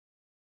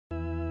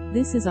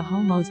This is a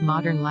Homo's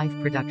Modern Life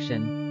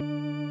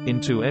production.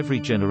 Into every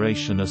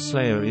generation a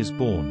Slayer is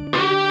born.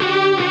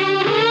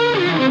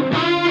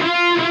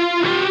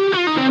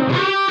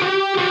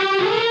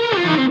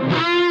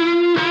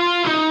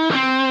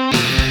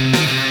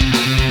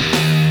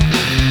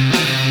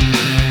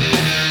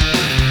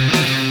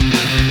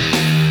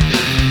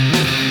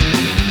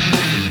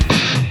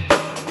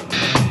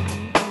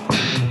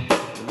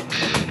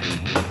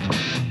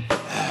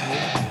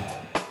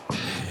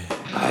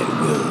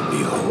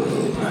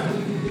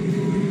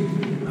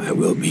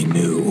 Be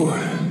new.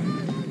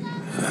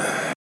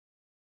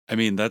 I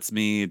mean, that's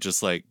me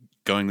just like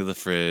going to the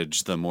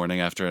fridge the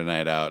morning after a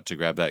night out to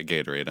grab that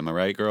Gatorade. Am I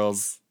right,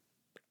 girls?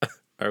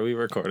 Are we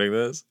recording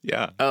this?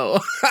 Yeah.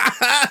 Oh.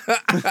 I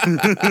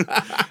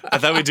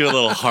thought we'd do a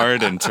little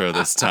hard intro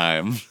this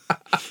time.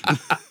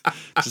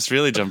 Just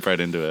really jump right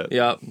into it.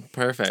 Yep,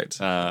 perfect.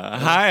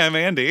 Hi, I'm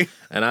Andy.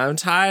 And I'm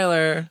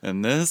Tyler.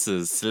 And this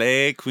is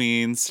Slay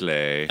Queen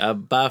Slay. A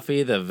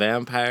Buffy the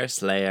Vampire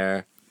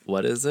Slayer.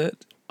 What is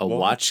it? A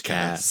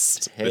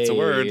Watchcast. Hey. It's a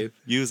word.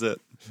 Use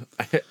it.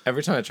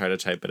 Every time I try to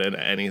type it into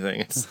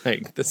anything, it's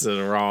like, this is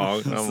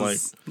wrong. And I'm like,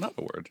 not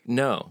a word.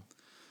 No.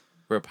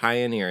 We're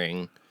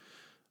pioneering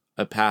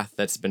a path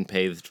that's been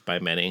paved by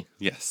many.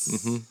 Yes.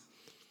 Mm-hmm.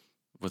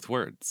 With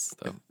words,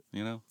 though,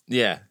 you know?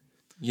 Yeah.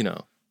 You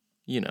know.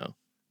 Do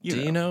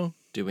you know?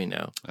 Do we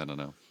know? I don't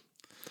know.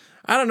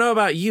 I don't know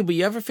about you, but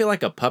you ever feel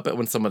like a puppet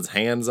when someone's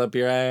hands up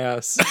your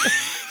ass?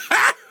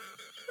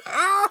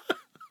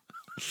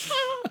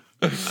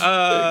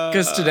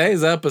 Because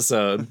today's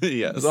episode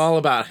is all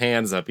about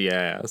hands up your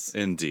ass.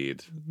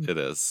 Indeed, it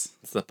is.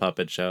 It's the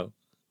puppet show.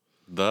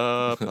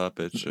 The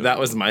puppet show. That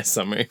was my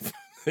summary for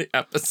the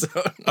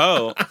episode.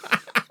 Oh.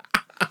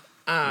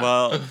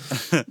 Well,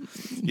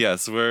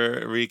 yes,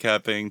 we're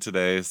recapping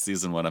today,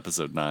 season 1,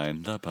 episode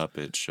 9, The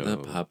Puppet Show. The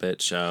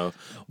Puppet Show.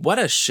 What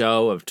a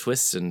show of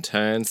twists and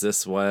turns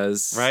this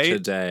was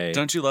today.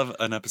 Don't you love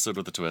an episode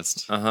with a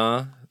twist?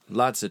 Uh-huh.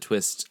 Lots of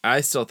twists.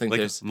 I still think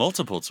there's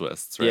multiple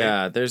twists, right?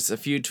 Yeah, there's a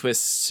few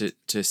twists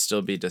to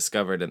still be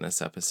discovered in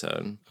this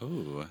episode.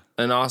 Ooh.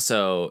 And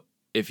also,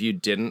 if you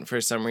didn't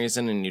for some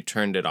reason and you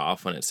turned it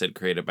off when it said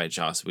created by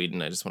Joss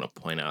Whedon, I just want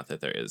to point out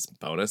that there is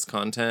bonus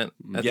content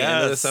at the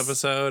end of this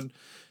episode.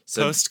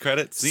 So,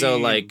 post-credit scene.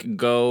 So,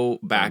 go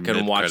back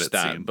and watch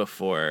that scene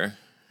before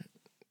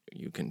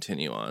you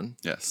continue on.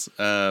 Yes.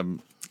 So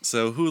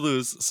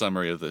Hulu's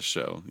summary of this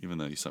show, even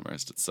though you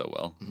summarized it so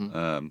well.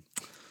 Mm-hmm.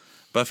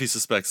 Buffy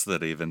suspects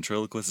that a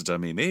ventriloquist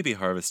dummy may be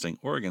harvesting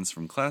organs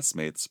from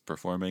classmates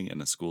performing in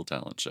a school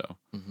talent show.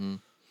 Mm-hmm.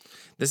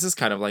 This is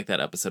kind of like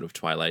that episode of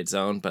Twilight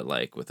Zone, but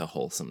with a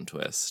wholesome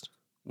twist.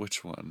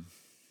 Which one?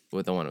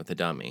 With the one with the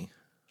dummy.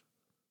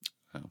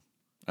 Oh,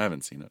 I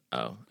haven't seen it.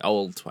 Oh,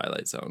 old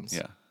Twilight Zones.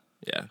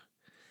 Yeah.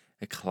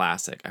 A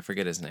classic. I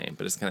forget his name,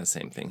 but it's kind of the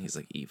same thing. He's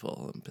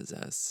evil and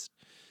possessed.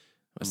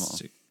 Wants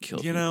to kill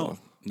people.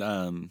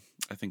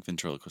 I think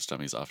ventriloquist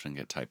dummies often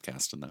get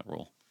typecast in that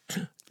role.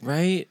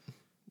 Right?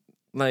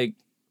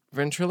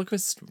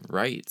 Ventriloquist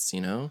rights,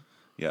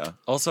 Yeah.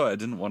 Also, I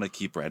didn't want to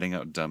keep writing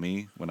out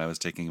dummy when I was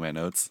taking my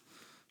notes.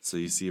 So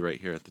you see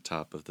right here at the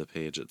top of the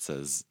page, it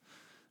says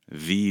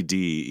VD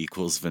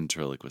equals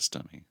ventriloquist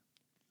dummy.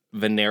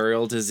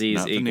 Venereal disease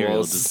Not equals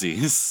venereal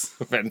disease.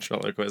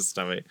 Ventriloquist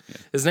dummy. Yeah.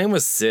 His name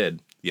was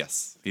Sid.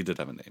 Yes, he did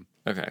have a name.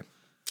 Okay.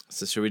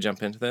 So should we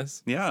jump into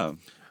this? Yeah.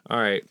 All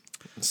right.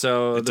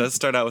 So it does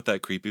start out with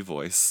that creepy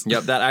voice.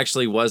 Yep, that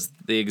actually was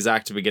the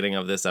exact beginning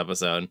of this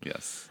episode.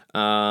 Yes.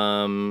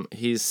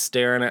 He's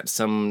staring at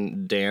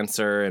some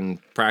dancer in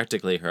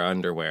practically her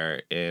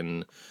underwear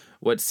in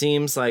what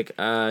seems like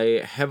a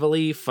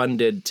heavily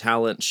funded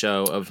talent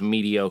show of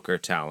mediocre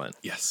talent.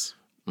 Yes.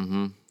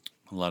 Mm-hmm.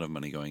 A lot of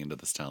money going into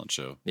this talent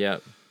show.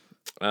 Yep.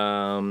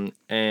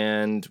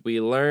 And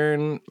we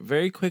learn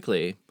very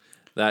quickly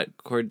that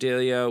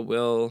Cordelia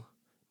will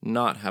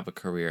not have a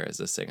career as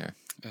a singer.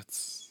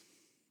 That's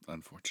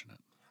unfortunate.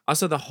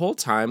 Also, the whole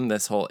time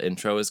this whole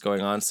intro is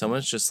going on,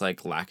 someone's just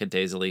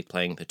lackadaisically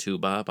playing the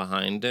tuba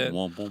behind it.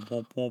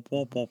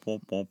 Mm-hmm.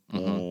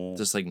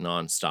 Just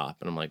nonstop.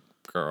 And I'm like,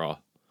 girl.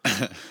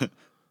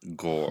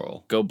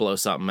 Go blow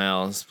something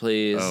else,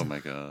 please. Oh my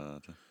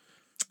God.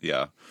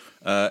 Yeah.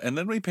 And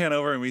then we pan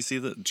over and we see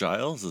that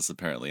Giles is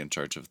apparently in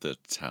charge of the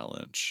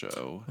talent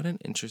show. What an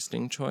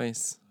interesting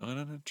choice.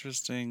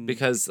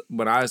 Because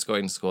when I was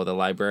going to school, the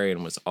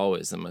librarian was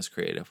always the most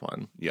creative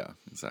one. Yeah,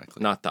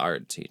 exactly. Not the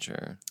art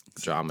teacher,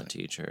 drama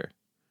teacher,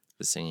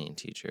 the singing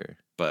teacher.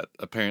 But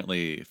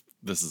apparently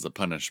this is a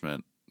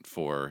punishment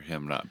for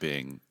him not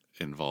being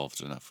involved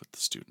enough with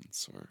the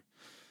students, or,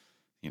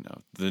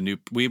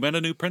 we met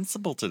a new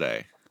principal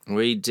today.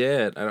 We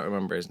did. I don't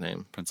remember his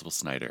name. Principal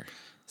Snyder.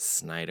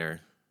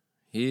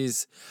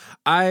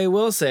 I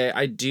will say,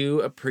 I do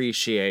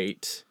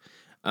appreciate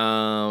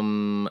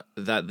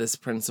that this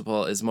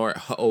principal is more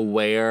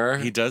aware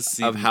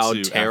of how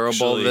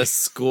terrible this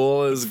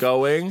school is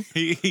going.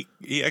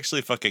 He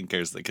actually fucking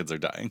cares that kids are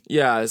dying.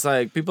 Yeah, it's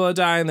people are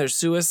dying, there's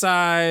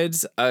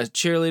suicides, a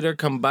cheerleader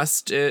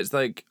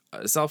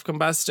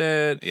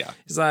self-combusted. Yeah.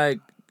 He's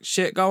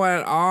shit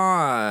going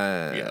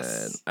on.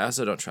 Yes. I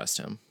also don't trust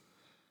him.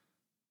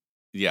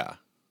 Yeah.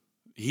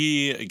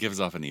 He gives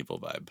off an evil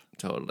vibe.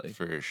 Totally.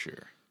 For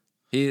sure.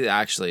 He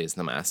actually is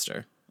the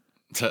master.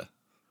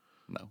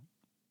 No.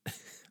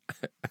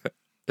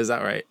 Is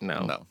that right?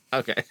 No. No.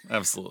 Okay.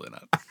 Absolutely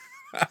not.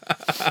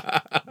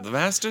 The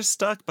master's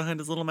stuck behind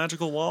his little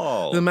magical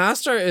wall. The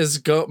master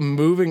is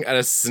moving at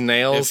a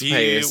snail's If he,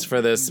 pace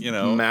for this you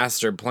know,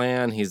 master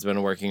plan he's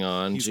been working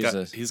on.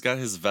 Jesus. He's got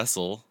his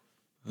vessel,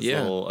 his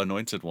Yeah. little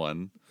anointed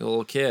one. The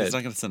little kid. He's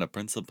not going to send a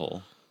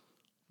principal.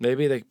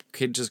 Maybe the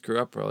kid just grew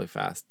up really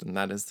fast, and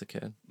that is the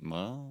kid.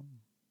 Well,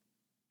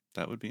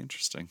 that would be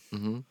interesting.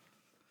 Mm-hmm.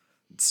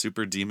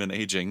 Super demon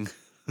aging.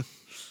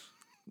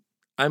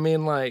 I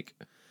mean, like,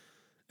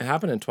 it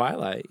happened in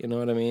Twilight. You know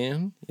what I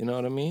mean? You know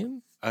what I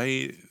mean?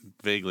 I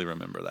vaguely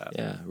remember that.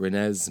 Yeah,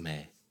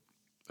 Renesmee.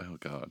 Oh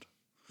God.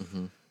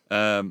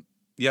 Mm-hmm.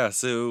 Yeah.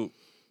 So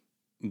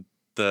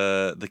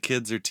the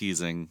kids are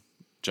teasing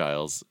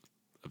Giles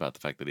about the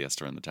fact that he has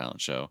to run the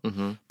talent show.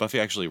 Mm-hmm. Buffy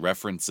actually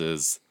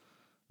references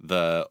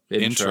the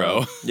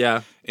intro.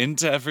 Yeah.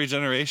 Into every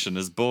generation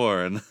is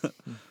born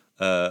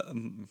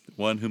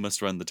one who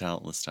must run the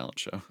talentless talent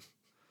show.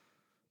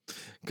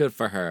 Good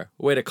for her.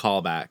 Way to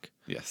call back.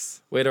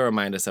 Yes. Way to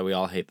remind us that we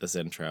all hate this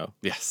intro.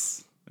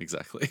 Yes.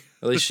 Exactly.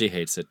 At least she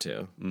hates it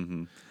too.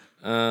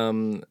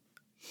 Mm-hmm.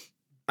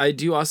 I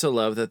do also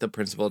love that the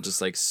principal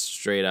just like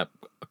straight up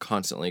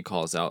constantly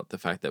calls out the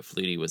fact that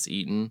Flutie was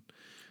eaten.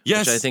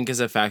 Yes. Which I think is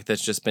a fact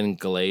that's just been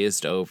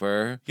glazed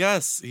over.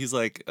 Yes. He's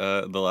like,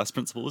 the last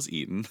principal was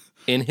eaten.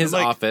 In his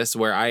like, office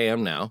where I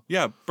am now.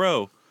 Yeah,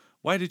 bro,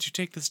 why did you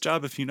take this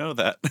job if you know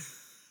that?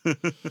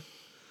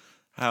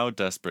 How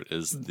desperate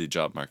is the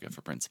job market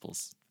for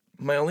principals?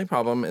 My only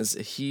problem is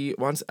he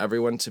wants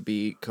everyone to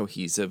be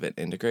cohesive and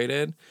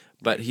integrated,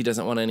 but he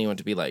doesn't want anyone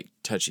to be like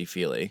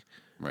touchy-feely.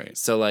 Right.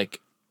 So like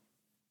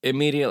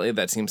immediately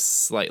that seems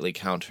slightly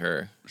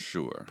counterproductive.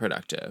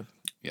 Sure.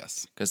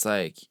 Yes. Because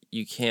like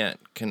you can't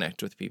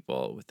connect with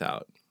people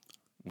without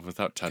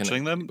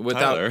touching them,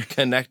 without Tyler.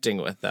 connecting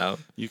without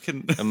You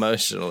can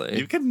emotionally.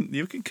 you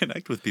can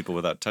connect with people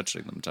without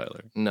touching them,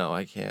 Tyler. No,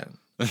 I can't.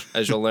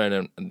 As you'll learn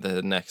in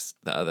the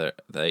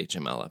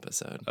HML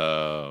episode.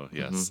 Oh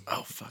yes.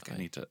 Oh fuck! I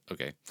need to.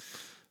 Okay.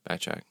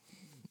 Backtrack.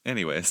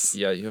 Anyways.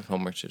 Yeah, you have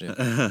homework to do.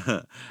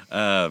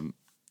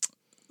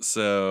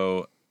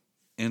 So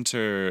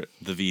enter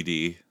the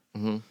VD,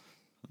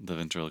 the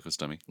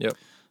ventriloquist dummy. Yep.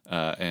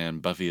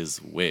 And Buffy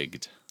is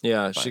wigged.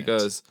 Yeah, by she it.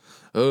 goes,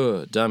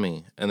 "Oh,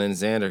 dummy," and then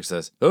Xander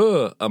says,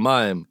 "Oh, a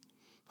mime."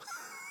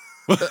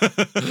 Do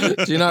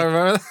you not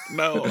remember that?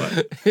 No.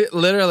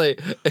 Literally,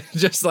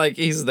 just like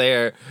he's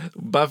there.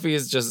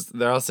 Buffy's just,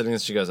 they're all sitting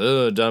and she goes,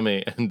 "Oh,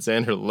 dummy." And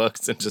Xander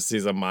looks and just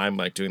sees a mime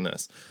like doing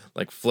this,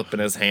 like flipping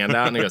his hand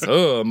out. And he goes,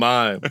 "Oh, a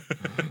mime."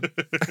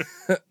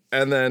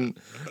 And then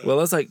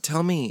Willa's like,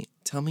 tell me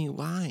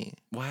why.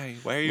 Why?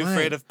 Why are you Why?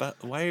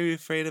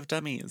 afraid of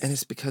dummies? And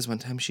it's because one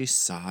time she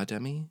saw a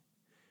dummy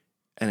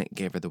and it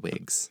gave her the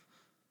wigs.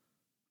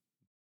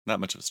 Not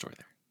much of a story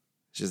there.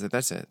 She's like,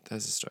 that's it.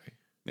 That's the story.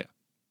 Yeah.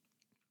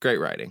 Great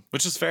writing.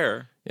 Which is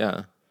fair.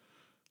 Yeah.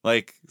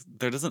 Like,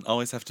 there doesn't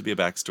always have to be a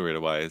backstory to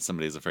why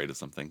somebody's afraid of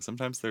something.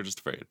 Sometimes they're just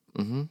afraid.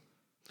 Mm-hmm.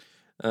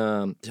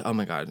 Oh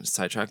my God.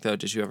 Sidetrack though.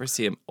 Did you ever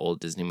see an old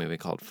Disney movie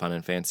called Fun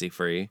and Fancy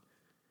Free?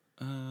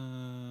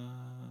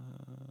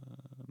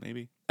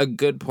 Maybe. A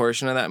good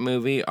portion of that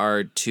movie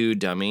are two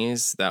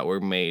dummies that were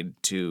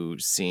made to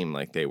seem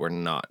like they were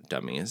not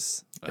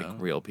dummies, like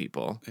real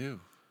people. Ew.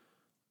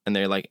 And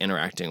they're like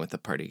interacting with the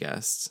party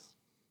guests.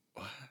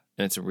 What?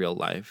 And it's real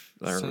life.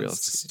 Or Sounds real.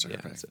 disturbing.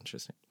 Yeah, it's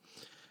interesting.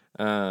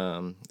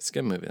 It's a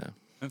good movie though.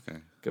 Okay.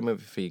 Good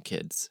movie for you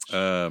kids.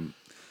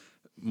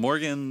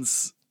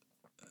 Morgan's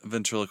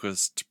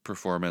ventriloquist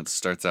performance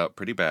starts out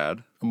pretty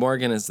bad.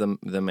 Morgan is the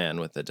man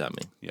with the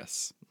dummy.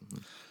 Yes.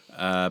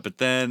 But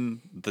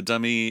then the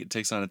dummy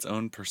takes on its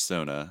own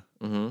persona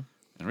and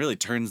really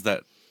turns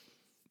that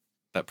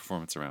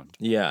performance around.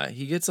 Yeah,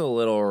 he gets a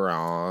little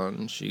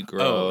raunchy,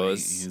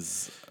 gross,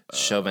 he's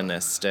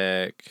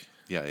chauvinistic,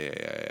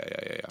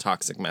 yeah.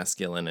 toxic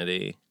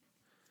masculinity,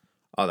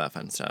 all that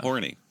fun stuff.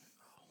 Horny.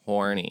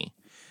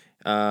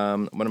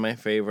 One of my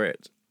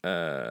favorite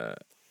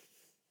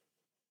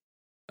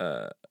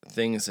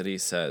things that he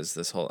says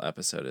this whole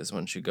episode is,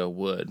 "Once you go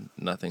wood,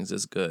 nothing's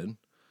as good."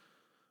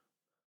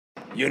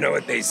 You know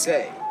what they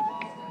say.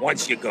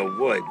 Once you go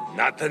wood,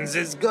 nothing's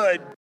as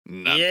good.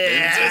 Nothing's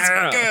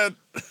Yeah. as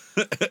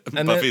good.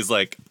 And Buffy's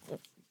like,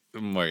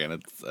 Morgan,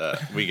 it's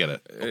we get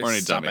it. Horny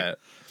Stop dummy. it.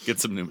 Get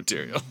some new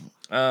material.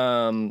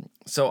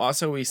 So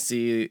also we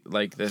see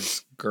like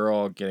this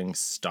girl getting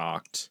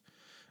stalked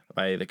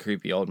by the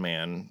creepy old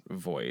man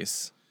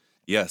voice.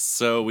 Yes,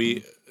 so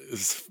we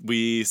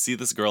see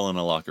this girl in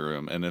a locker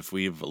room, and if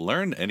we've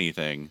learned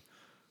anything,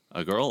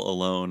 a girl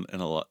alone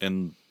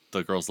in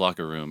the girls'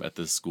 locker room at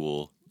this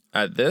school.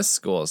 At this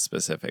school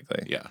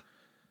specifically. Yeah,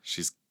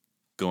 she's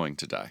going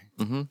to die.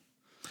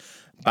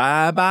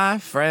 Bye-bye,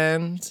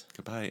 friend.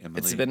 Goodbye, Emily.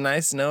 It's been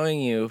nice knowing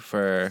you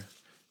for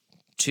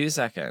 2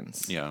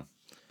 seconds. Yeah.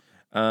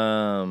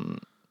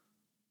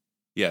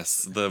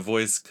 Yes, the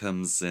voice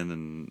comes in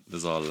and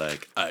is all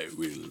like, I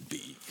will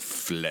be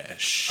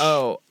flesh.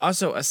 Oh,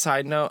 also a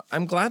side note,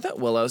 I'm glad that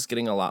Willow's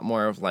getting a lot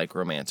more of like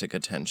romantic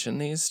attention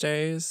these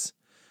days.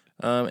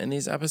 In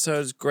these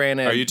episodes,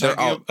 granted, Are you they're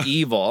talking all about-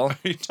 evil. Are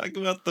you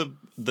talking about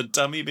the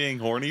dummy being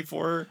horny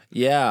for her?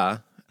 Yeah.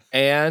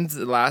 And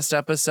the last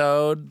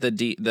episode,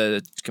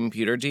 the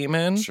computer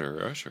demon,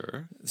 Sure.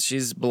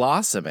 she's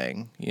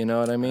blossoming. You know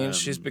what I mean?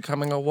 She's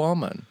becoming a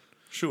woman.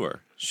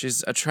 Sure.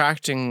 She's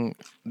attracting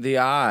the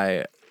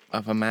eye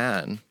of a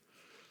man.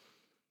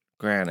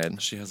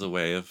 Granted. She has a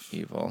way of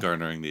Evil.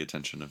 garnering the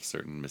attention of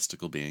certain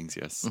mystical beings,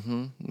 yes.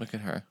 Look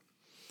at her.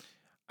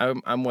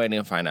 I'm waiting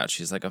to find out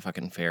she's like a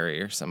fucking fairy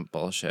or some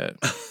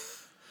bullshit.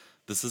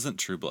 This isn't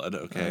True Blood,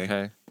 okay?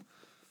 Okay.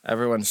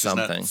 Everyone's She's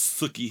not something.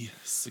 Sookie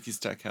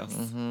Stackhouse.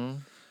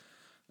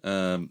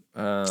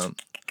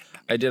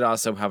 I did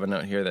also have a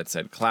note here that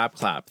said, clap,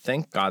 clap.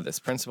 Thank God this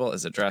principal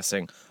is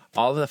addressing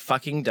all the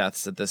fucking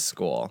deaths at this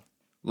school.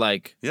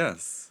 Like,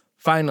 Yes.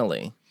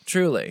 finally,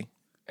 truly.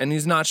 And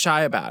he's not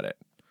shy about it.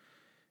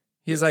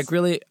 He's like,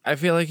 really, I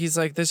feel like he's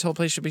like, this whole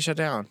place should be shut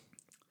down.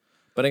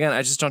 But again,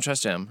 I just don't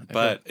trust him.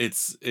 But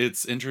it's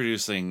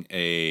introducing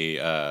a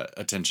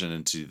attention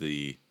into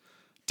the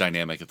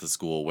dynamic at the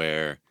school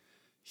where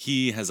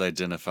he has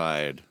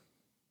identified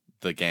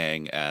the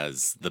gang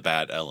as the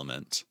bad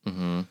element,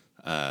 the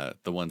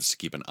ones to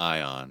keep an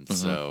eye on.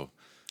 So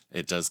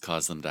it does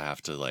cause them to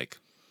have to like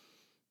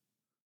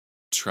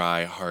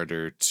try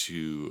harder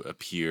to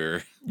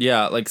appear.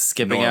 Yeah, like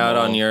skipping out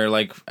Normal. on your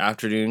like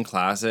afternoon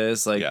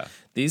classes. Like Yeah.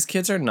 these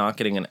kids are not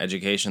getting an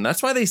education.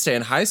 That's why they stay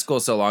in high school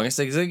so long. It's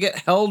because they get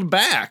held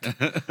back.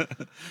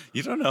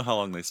 You don't know how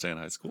long they stay in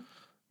high school?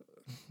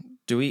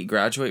 Do we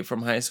graduate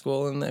from high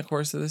school in the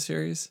course of the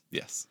series?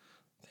 Yes.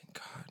 Thank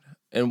God.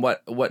 And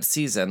what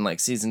season? Like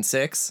season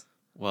 6?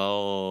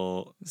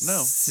 Well,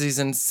 no.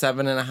 Season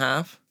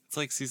 7.5? It's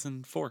like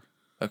season 4.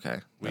 Okay.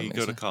 that We makes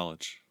go to sense.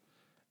 college.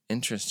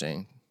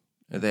 Interesting.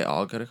 Do they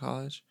all go to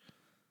college?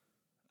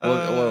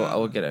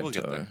 We'll get into We'll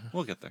get it. there.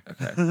 We'll get there.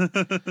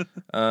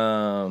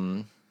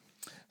 Okay.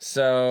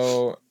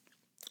 So,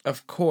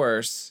 of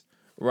course,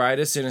 right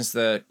as soon as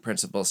the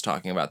principal's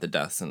talking about the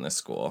deaths in the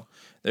school,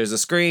 there's a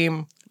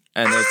scream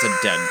and there's a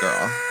dead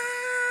girl.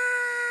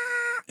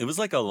 It was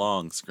like a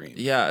long scream.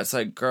 Yeah, it's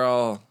like,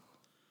 girl,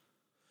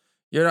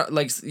 you're not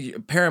like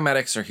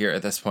paramedics are here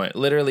at this point.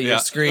 Literally, Yeah.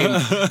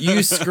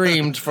 you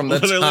screamed from the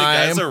Literally,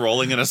 time. guys are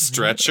rolling in a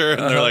stretcher, and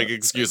they're like,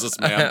 "Excuse us,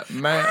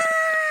 ma'am."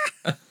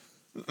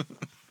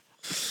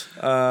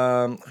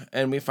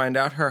 And we find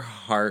out her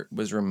heart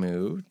was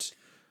removed,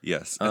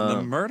 Yes, and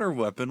the murder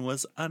weapon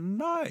was a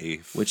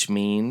knife, which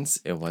means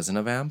it wasn't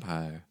a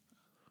vampire,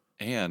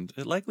 and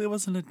it likely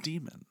wasn't a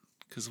demon,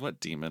 because what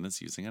demon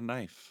is using a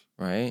knife?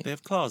 right? They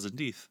have claws and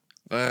teeth.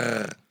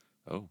 That's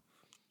Oh,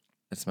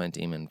 my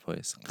demon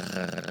voice.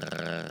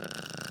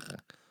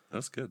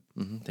 that's good.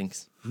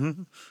 Thanks.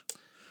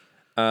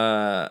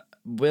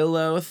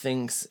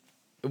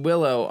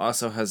 Willow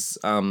also has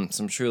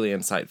some truly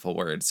insightful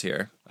words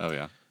here. Oh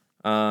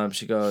yeah,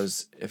 She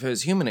goes, if it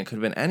was human, it could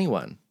have been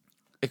anyone.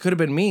 It could have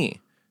been me.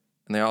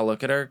 And they all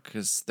look at her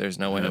because there's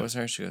no way it was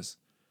her. She goes,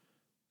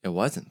 it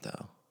wasn't,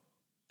 though.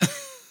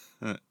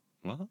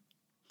 well,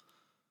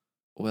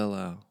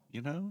 Willow,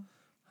 you know,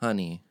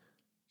 honey,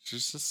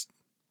 she's just.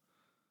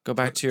 go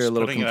back to your Just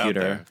little putting it out computer.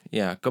 there.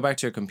 Yeah, go back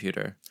to your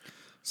computer.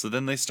 So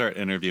then they start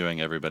interviewing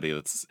everybody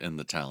that's in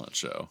the talent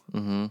show.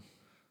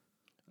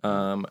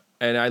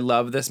 And I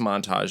love this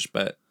montage,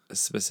 but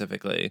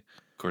specifically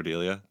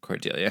Cordelia.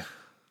 Cordelia.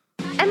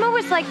 Emma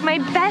was like my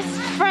best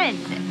friend.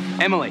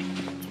 Emily.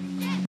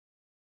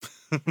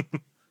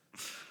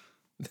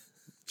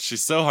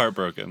 She's so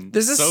heartbroken.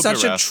 This is so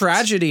such bereft. a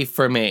tragedy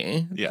for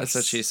me. Yes. That's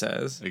what she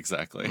says.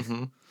 Exactly.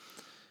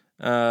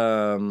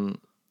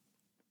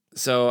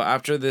 So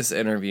after this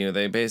interview,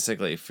 they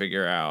basically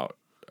figure out,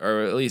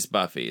 or at least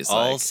Buffy's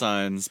All like,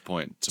 signs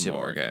point to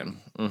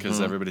Morgan.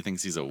 Because everybody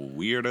thinks he's a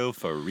weirdo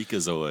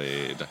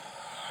freakazoid.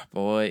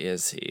 Boy,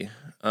 is he.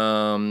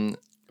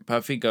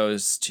 Buffy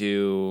goes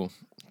to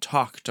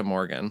talk to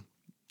Morgan.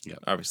 Yep.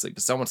 Obviously,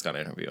 because someone's got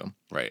to interview him.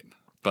 Right.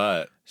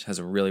 But She has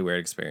a really weird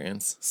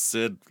experience.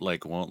 Sid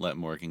won't let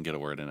Morgan get a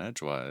word in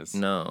edgewise.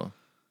 No.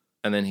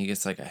 And then he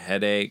gets like a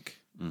headache.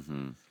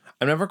 I'm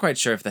never quite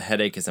sure if the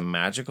headache is a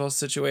magical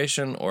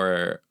situation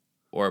or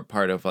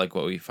part of like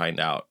what we find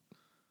out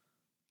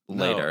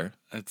later.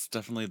 No, it's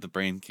definitely the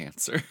brain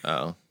cancer.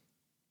 Oh.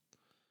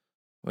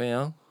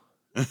 Well.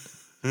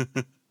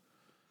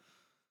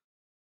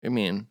 I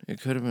mean, it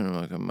could have been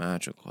like a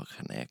magical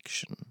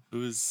connection.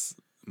 Who is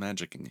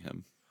magicking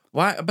him?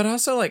 Why? But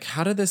also, like,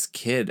 how did this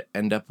kid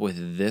end up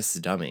with this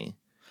dummy?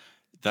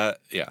 That,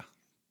 yeah.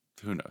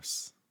 Who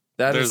knows?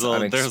 That There's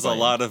is a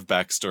lot of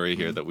backstory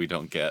here that we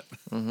don't get.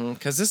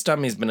 because this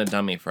dummy's been a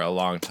dummy for a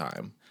long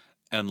time.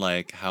 And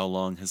like, how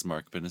long has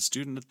Mark been a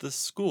student at this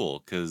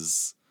school?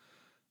 Because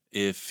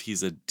if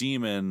he's a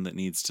demon that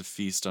needs to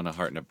feast on a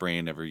heart and a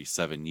brain every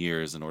 7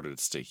 years in order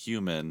to stay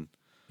human,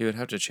 He would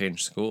have to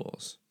change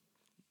schools.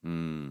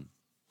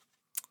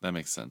 that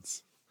makes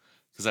sense.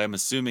 Because I'm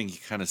assuming he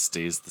kind of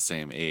stays the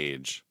same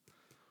age.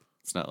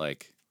 It's not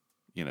like,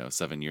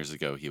 7 years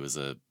ago he was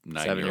a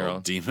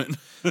 9-year-old demon.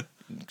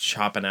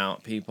 Chopping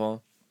out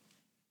people.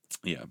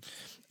 Yeah.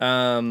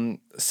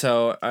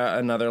 So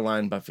another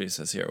line Buffy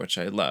says here, which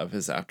I love,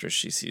 is after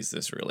she sees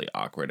this really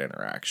awkward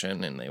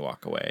interaction and they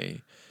walk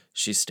away,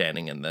 she's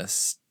standing in the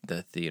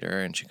theater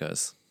and she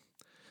goes,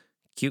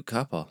 "Cute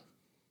couple."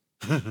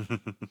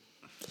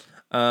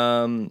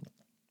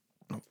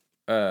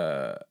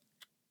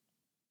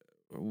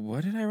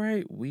 What did I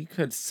write? We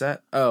could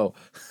set. Oh.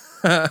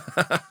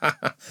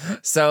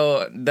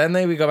 So then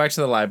we go back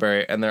to the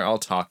library and they're all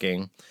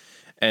talking.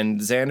 And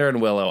Xander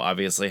and Willow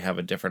obviously have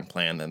a different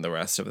plan than the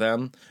rest of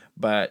them.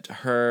 But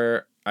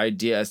her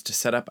idea is to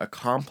set up a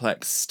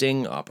complex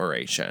sting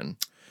operation.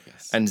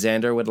 Yes. And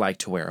Xander would like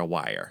to wear a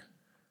wire.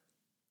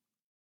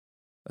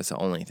 That's the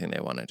only thing they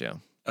want to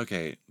do.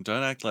 Okay,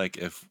 don't act like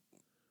if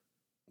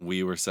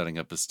we were setting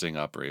up a sting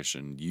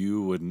operation,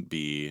 you wouldn't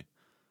be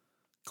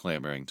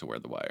clamoring to wear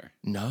the wire.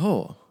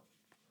 No.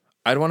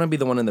 I'd want to be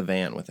the one in the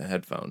van with the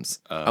headphones.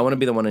 I want to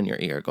be the one in your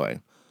ear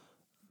going,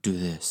 "Do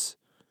this.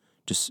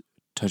 Just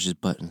touch his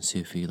butt and see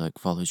if he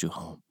follows you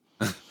home.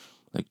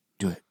 Like,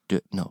 do it.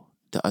 No,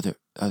 the other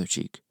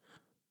cheek.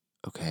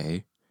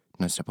 Okay.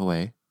 Now step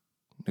away.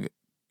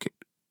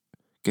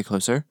 Get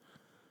closer.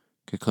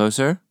 Get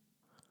closer.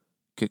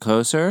 Get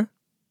closer.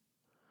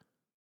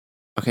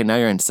 Okay, now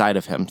you're inside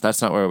of him.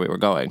 That's not where we were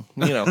going.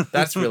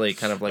 That's really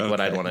kind of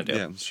what I'd want to do.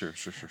 Yeah, sure.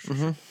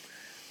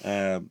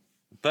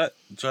 But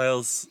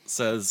Giles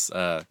says,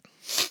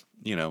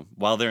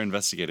 while they're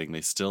investigating,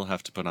 they still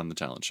have to put on the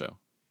talent show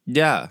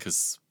Yeah.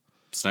 because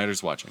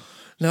Snyder's watching.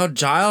 Now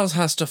Giles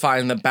has to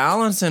find the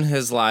balance in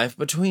his life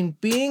between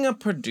being a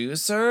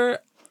producer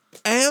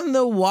and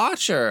the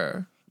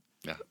watcher.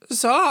 Yeah.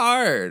 So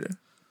hard.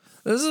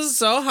 This is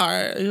so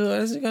hard.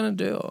 What is he gonna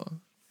do?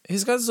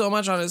 He's got so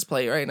much on his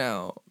plate right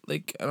now.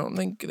 I don't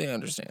think they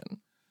understand.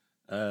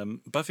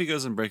 Buffy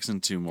goes and breaks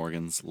into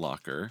Morgan's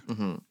locker.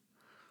 Mm-hmm.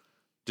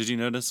 Did you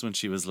notice when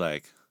she was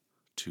like,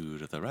 2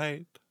 to the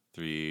right,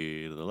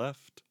 3 to the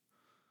left?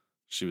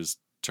 She was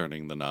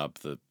turning the knob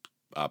the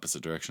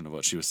opposite direction of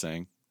what she was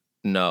saying.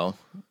 No,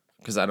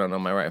 because I don't know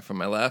my right from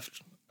my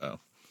left. Oh.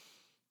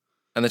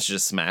 And then she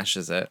just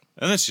smashes it.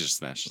 And then she just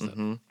smashes it.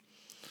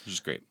 Which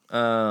is great.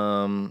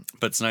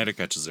 But Snyder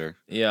catches her.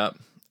 Yeah.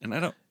 And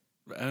I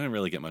didn't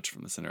really get much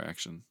from this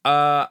interaction.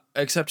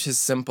 Except his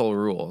simple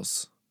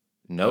rules.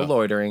 No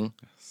loitering.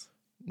 Yes.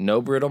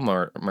 No brutal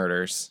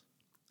murders.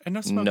 And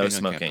no smoking. No on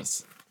smoking.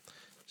 campus.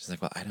 She's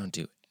like, well, I don't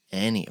do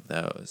any of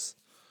those.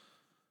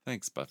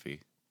 Thanks,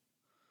 Buffy.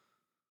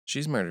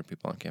 She's murdered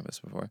people on campus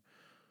before.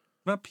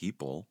 Not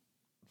people.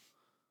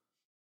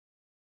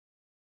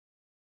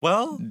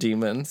 Well,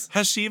 Demons.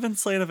 has she even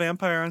slayed a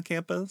vampire on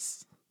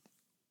campus?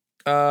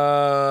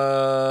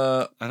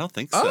 I I don't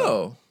think so.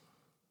 Oh.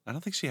 I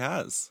don't think she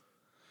has.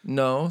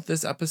 No,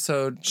 this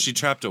episode. She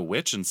trapped a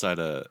witch inside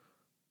a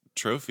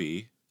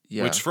trophy.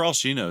 Yeah. Which, for all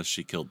she knows,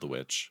 she killed the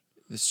witch.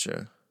 It's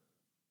true.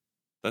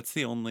 That's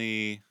the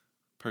only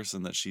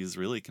person that she's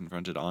really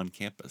confronted on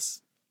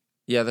campus.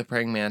 Yeah, the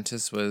praying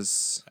mantis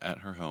was At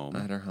her home.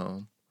 at her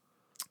home.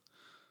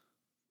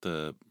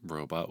 The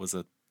robot was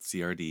a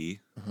CRD.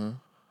 Uh-huh.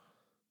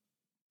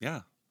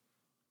 Yeah.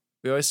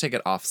 We always take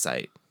it off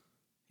site,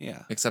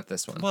 Yeah. except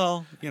this one.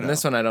 Well, And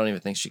this one, I don't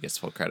even think she gets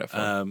full credit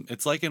for.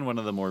 It's like in one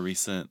of the more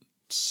recent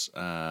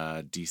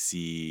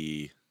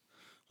DC,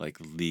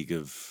 League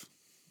of...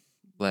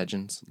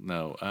 Legends.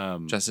 No.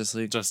 Justice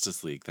League.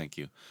 Justice League, thank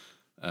you.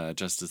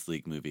 Justice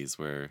League movies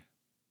where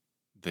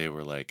they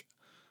were like,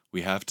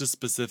 we have to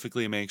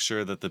specifically make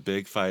sure that the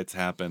big fights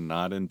happen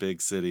not in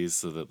big cities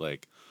so that,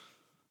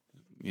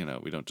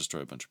 we don't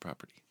destroy a bunch of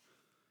property.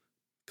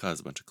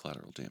 Cause a bunch of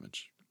collateral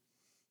damage.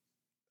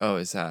 Oh,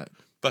 is that?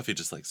 Buffy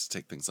just likes to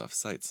take things off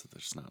site so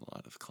there's not a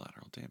lot of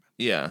collateral damage.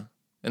 Yeah.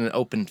 In an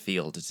open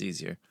field, it's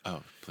easier.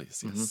 Oh,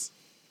 please, Mm-hmm. yes.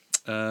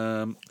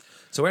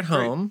 So we're at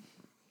home.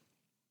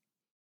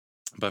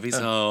 Buffy's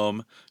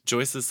home.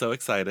 Joyce is so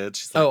excited.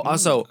 She's like,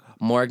 Also,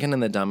 Morgan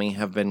and the dummy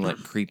have been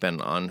creeping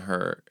on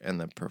her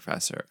and the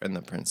professor and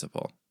the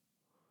principal.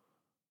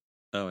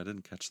 Oh, I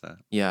didn't catch that.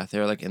 Yeah,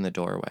 they're in the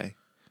doorway.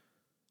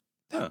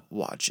 Huh. They're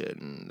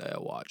watching.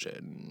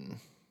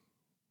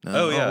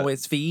 Oh, yeah.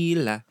 Always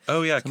feel like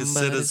Oh, yeah, because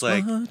Sid is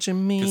like,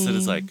 watching me.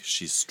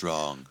 she's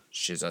strong.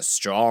 She's a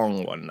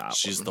strong one now.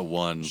 She's the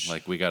one.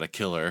 We got to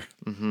kill her.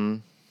 Mm-hmm.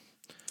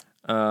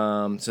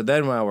 So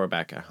then while we're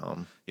back at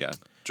home. Yeah.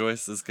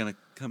 Joyce is going to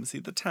come see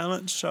the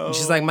talent show.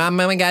 She's like, Mom,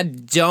 oh my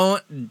God,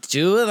 don't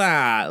do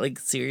that.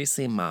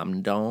 Seriously,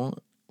 Mom, don't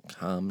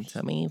come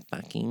to me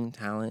fucking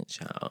talent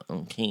show,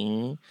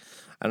 okay?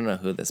 I don't know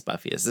who this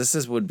Buffy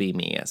is. Would be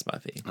me as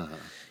Buffy. Uh-huh.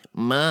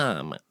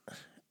 Mom,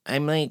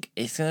 I'm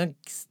it's gonna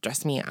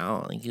stress me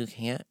out. You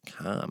can't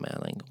come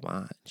and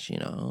watch,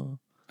 And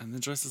then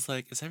Joyce is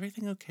like, is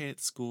everything okay at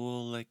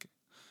school?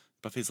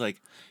 Buffy's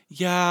like,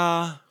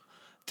 yeah,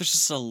 there's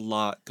just a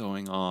lot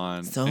going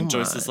on. And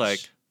Joyce is like,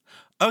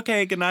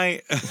 okay, good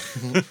night.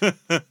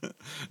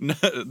 No,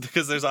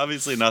 because there's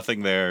obviously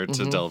nothing there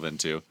to delve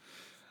into.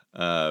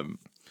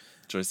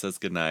 Joyce says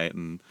goodnight,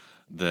 and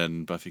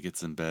then Buffy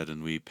gets in bed,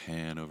 and we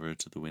pan over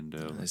to the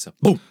window. There's a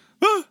boom.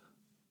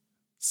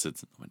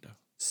 Sid's in the window.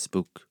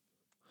 Spook.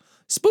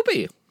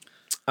 Spoopy.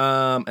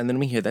 And then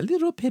we hear the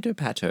little pitter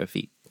patter of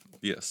feet.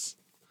 Yes.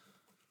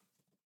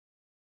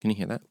 Can you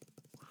hear that?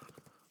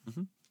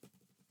 Mm-hmm.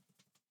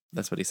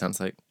 That's what he sounds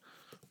like.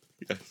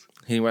 Yes.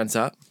 He runs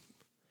up.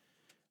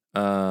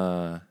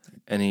 And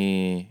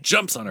he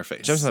Jumps on her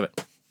face. jumps on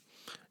it.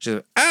 She's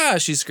like, ah!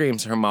 She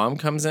screams. Her mom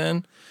comes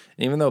in.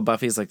 And even though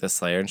Buffy's like the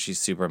Slayer and she's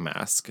super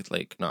masked,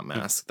 like, not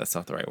masked, that's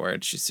not the right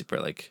word. She's super,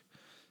 like,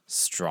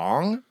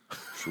 strong.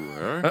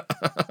 Sure.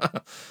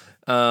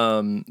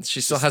 She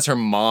still has her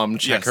mom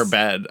check Yes. her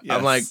bed. Yes.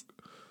 I'm like,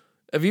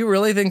 if you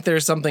really think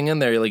there's something in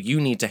there, like,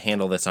 you need to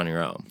handle this on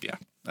your own. Yeah,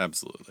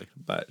 absolutely.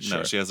 But sure.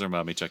 No, she has her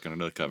mommy checking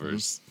under the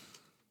covers.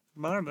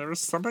 Mom, there's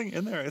something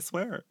in there, I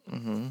swear.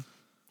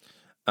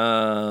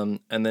 And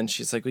then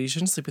she's like, well, you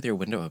shouldn't sleep with your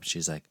window open.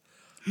 She's like,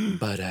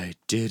 but I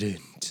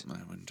didn't. My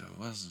window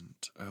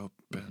wasn't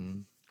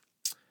open.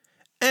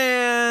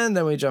 And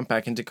then we jump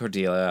back into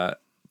Cordelia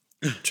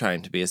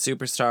trying to be a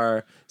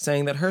superstar,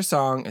 saying that her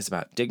song is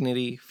about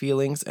dignity,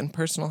 feelings, and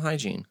personal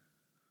hygiene.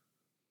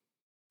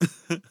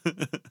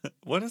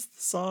 What is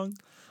the song?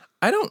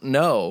 I don't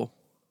know.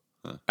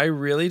 Huh. I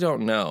really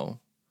don't know.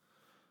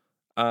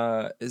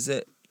 Maybe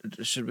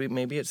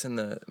it's in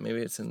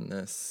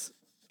this,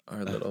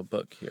 our little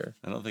book here.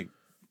 I don't think.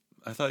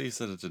 I thought you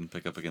said it didn't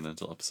pick up again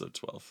until episode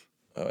 12.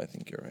 Oh, I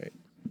think you're right.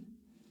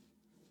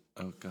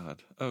 Oh,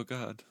 God. Oh,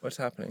 God. What's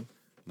happening?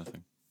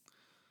 Nothing.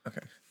 Okay,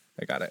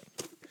 I got it.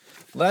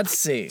 Let's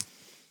see.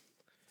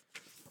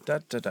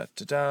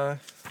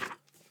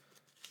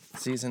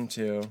 Season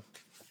 2.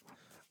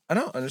 I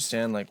don't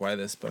understand like why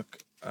this book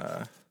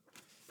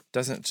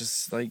doesn't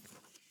just like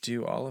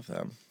do all of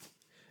them.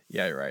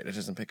 Yeah, you're right. It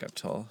doesn't pick up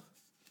till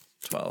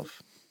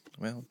 12.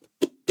 Well,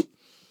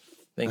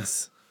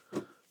 thanks.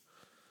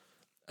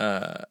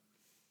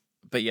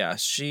 But yeah,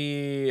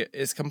 she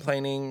is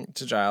complaining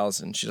to Giles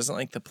and she doesn't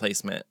like the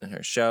placement in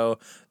her show.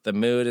 The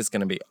mood is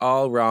going to be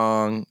all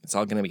wrong. It's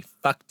all going to be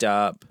fucked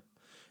up.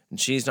 And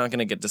she's not going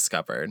to get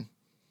discovered.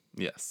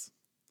 Yes.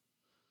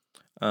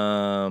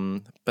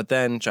 But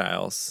then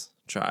Giles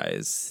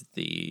tries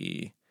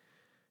the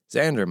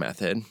Xander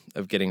method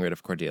of getting rid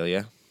of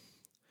Cordelia,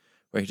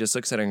 where he just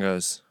looks at her and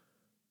goes,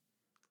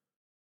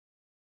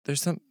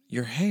 "There's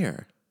your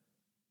hair."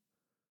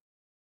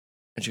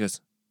 And she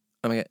goes,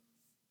 "Oh my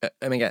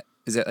God,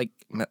 is it like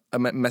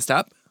messed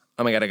up?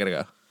 Oh my God, I gotta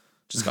go."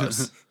 Just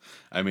goes.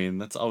 I mean,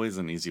 that's always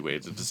an easy way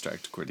to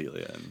distract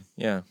Cordelia. And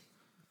Yeah.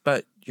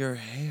 But your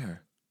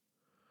hair.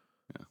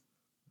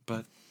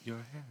 but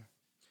your hair.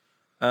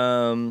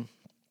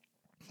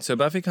 So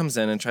Buffy comes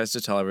in and tries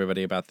to tell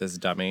everybody about this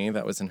dummy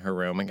that was in her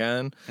room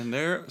again. And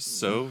they're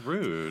so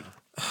rude.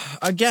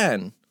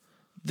 Again,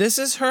 this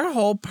is her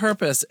whole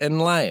purpose in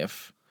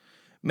life.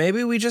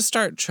 Maybe we just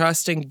start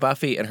trusting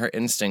Buffy and her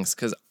instincts,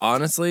 because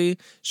honestly,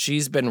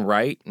 she's been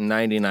right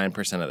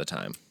 99% of the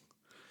time.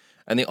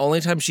 And the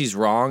only time she's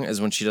wrong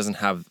is when she doesn't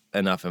have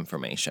enough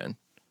information.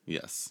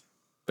 Yes.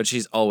 But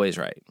she's always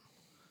right.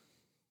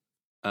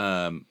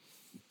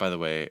 By the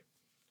way,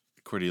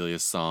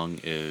 Cordelia's song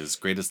is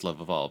Greatest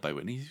Love of All by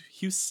Whitney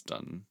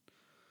Houston.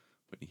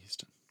 Whitney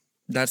Houston.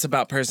 That's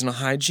about personal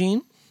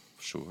hygiene?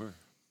 Sure.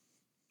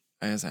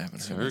 As I haven't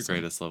It's heard her that song.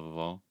 greatest love of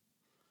all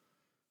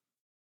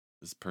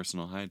is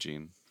personal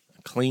hygiene.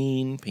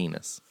 Clean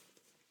penis.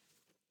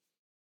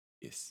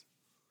 Yes.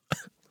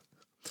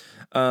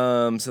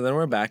 So then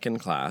we're back in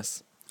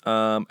class.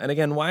 And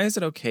again, why is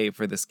it okay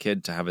for this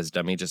kid to have his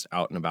dummy just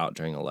out and about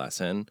during a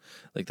lesson?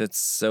 Like, that's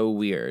so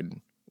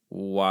weird.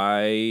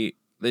 Why?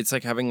 It's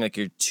like having like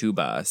your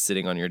tuba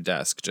sitting on your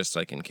desk just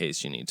like in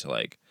case you need to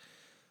like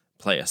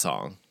play a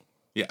song.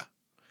 Yeah.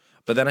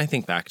 But then I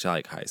think back to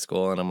like high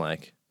school and I'm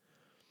like,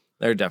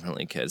 there are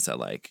definitely kids that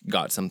like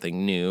got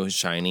something new,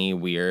 shiny,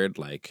 weird,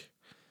 like,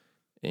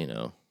 you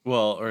know.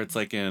 Well, or it's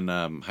like in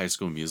High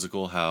School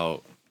Musical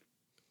how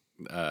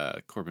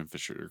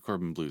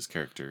Corbin Blue's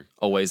character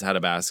Always had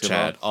a basketball.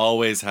 Chad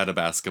always had a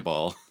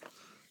basketball.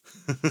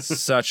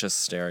 Such a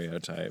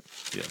stereotype.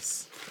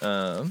 Yes.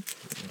 Let me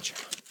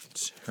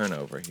turn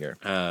over here.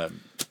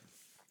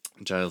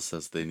 Giles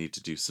says they need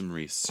to do some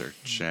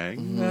researching.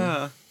 Mm-hmm.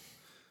 Yeah.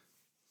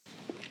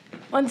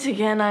 Once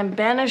again, I'm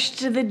banished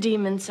to the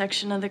demon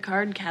section of the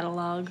card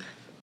catalog.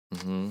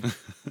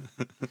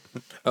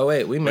 Oh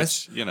wait, we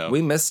missed. you know.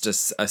 we missed a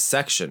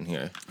section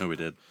here. Oh, we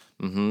did.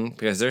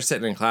 Because they're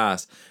sitting in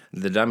class.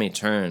 The dummy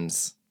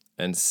turns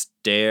and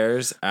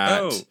stares at.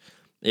 Oh.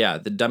 Yeah,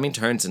 the dummy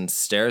turns and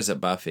stares at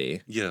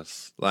Buffy.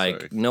 Yes. Like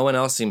Sorry. no one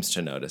else seems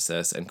to notice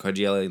this, and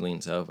Cordelia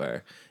leans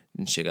over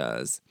and she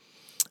goes,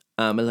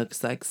 "It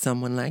looks like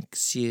someone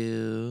likes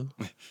you."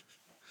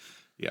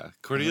 Yeah.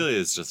 Cordelia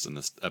is just in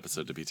this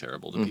episode to be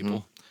terrible to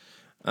people.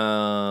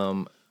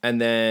 And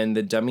then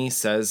the dummy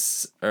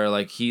says, or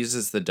like he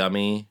uses the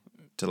dummy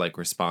to like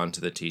respond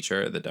to the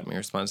teacher. The dummy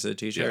responds to the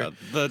teacher. Yeah.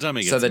 The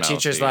dummy gets So the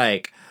teacher's mouthy.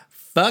 like,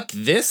 "Fuck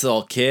this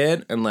little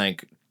kid," and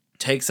like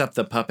takes up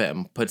the puppet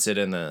and puts it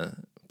in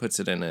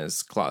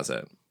his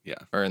closet. Yeah.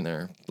 Or in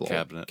their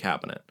little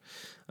cabinet.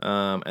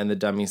 And the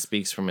dummy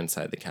speaks from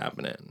inside the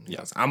cabinet. He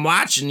goes, I'm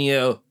watching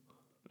you.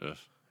 Ugh.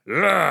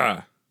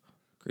 Ugh.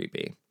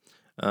 Creepy.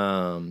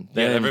 Then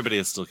everybody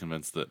is still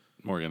convinced that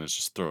Morgan is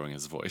just throwing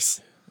his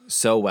voice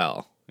so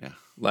well. Yeah.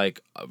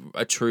 Like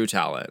a true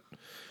talent.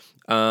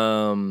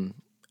 And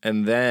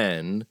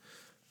then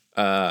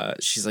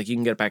she's like, you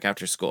can get it back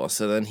after school.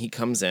 So then he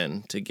comes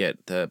in to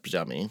get the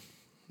dummy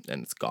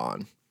and it's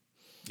gone.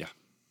 Yeah.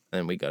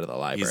 And we go to the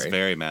library. He's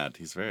very mad.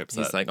 He's very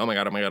upset. He's like, oh my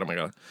God, oh my God, oh my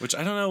God. Which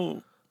I don't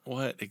know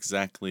what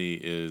exactly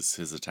is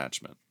his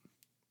attachment.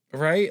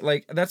 Right?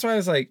 Like, that's why I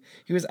was like,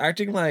 he was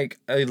acting like,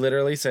 I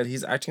literally said,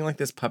 he's acting like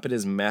this puppet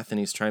is meth and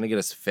he's trying to get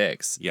us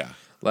fix. Yeah.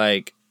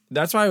 Like,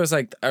 that's why I was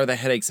like, are the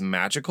headaches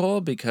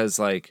magical? Because,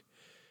 like,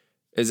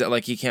 is it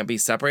like he can't be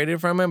separated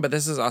from him? But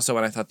this is also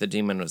when I thought the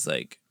demon was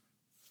like,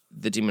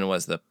 the demon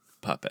was the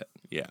puppet.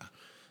 Yeah.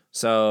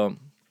 So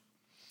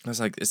I was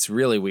like, it's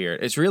really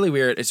weird. It's really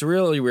weird. It's a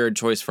really weird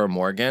choice for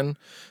Morgan.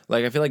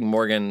 Like, I feel like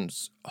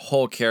Morgan's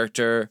whole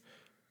character,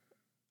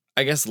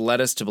 I guess, led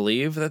us to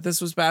believe that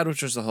this was bad,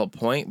 which was the whole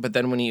point. But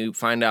then when you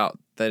find out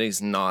that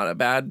he's not a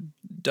bad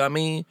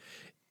dummy,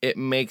 it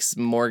makes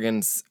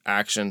Morgan's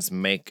actions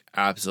make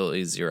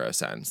absolutely zero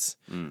sense.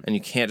 And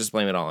you can't just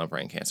blame it all on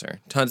brain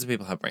cancer. Tons of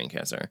people have brain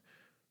cancer.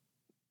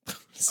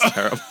 It's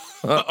terrible.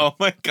 Oh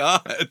my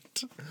God.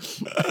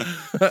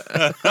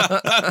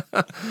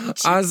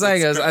 I was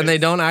like, and they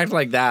don't act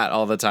like that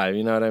all the time.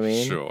 You know what I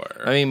mean? Sure.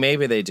 I mean,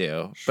 maybe they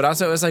do, but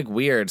also it was like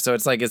weird. So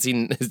it's like,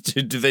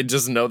 do they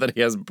just know that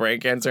he has brain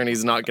cancer and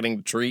he's not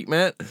getting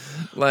treatment?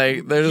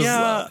 Like, there's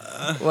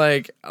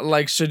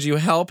like, should you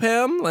help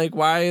him? Like,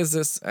 why is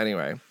this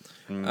anyway?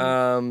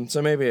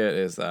 So maybe it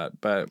is that,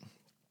 but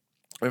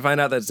we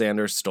find out that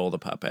Xander stole the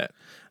puppet.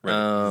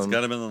 Right. He's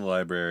got him in the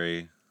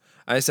library.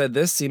 I said,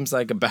 this seems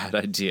like a bad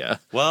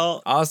idea.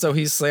 Well, also,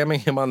 he's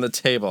slamming him on the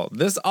table.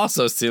 This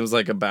also seems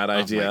like a bad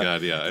idea. Oh my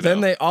God, yeah. Then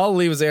they all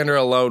leave Xander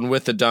alone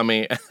with the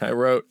dummy. I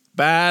wrote,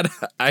 bad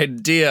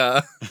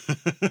idea.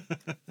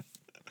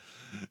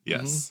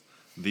 Yes.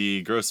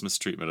 The gross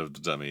mistreatment of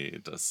the dummy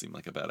does seem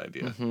like a bad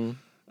idea.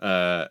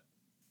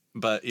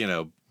 But, you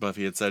know,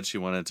 Buffy had said she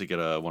wanted to get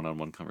a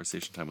one-on-one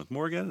conversation time with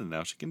Morgan, and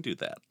now she can do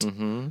that.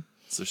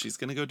 So she's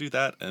going to go do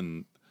that,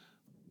 and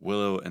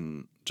Willow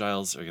and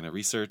Giles are going to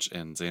research,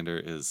 and Xander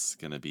is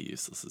going to be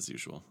useless as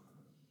usual.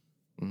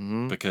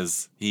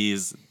 Because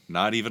he's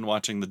not even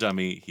watching the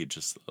dummy. He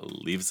just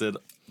leaves it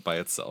by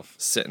itself.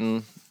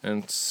 Sitting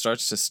and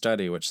starts to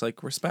study, which,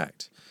 like,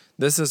 respect.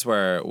 This is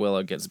where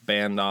Willow gets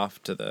banned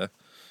off to the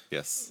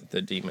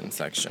demon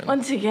section.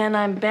 Once again,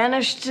 I'm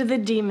banished to the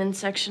demon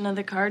section of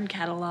the card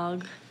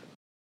catalog.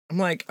 I'm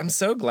like, I'm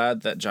so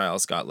glad that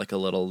Giles got, like, a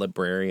little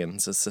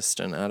librarian's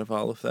assistant out of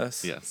all of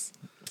this. Yes.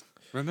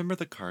 Remember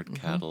the card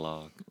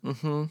catalog?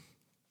 With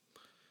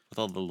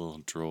all the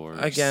little drawers.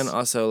 Again,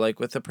 also, like,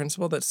 with the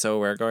principle that's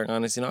so rare going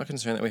on, is he not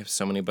concerned that we have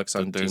so many books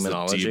on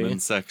demonology? A demon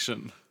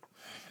section.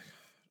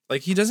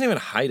 Like, he doesn't even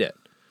hide it.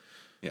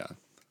 Yeah.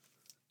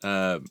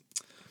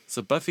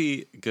 So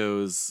Buffy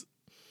goes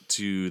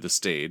to the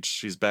stage.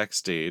 She's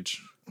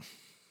backstage.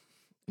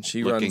 And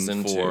she looking runs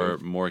into for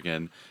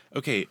Morgan.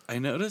 Okay, I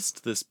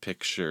noticed this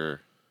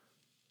picture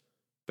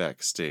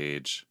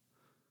backstage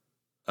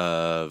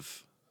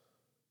of...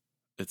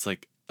 It's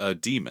like a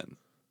demon.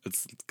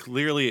 It's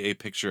clearly a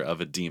picture of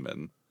a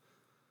demon.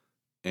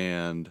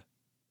 And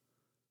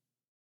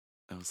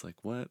I was like,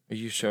 what? Are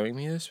you showing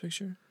me this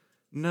picture?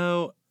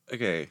 No.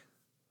 Okay.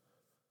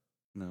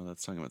 No,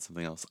 that's talking about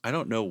something else. I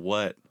don't know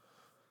what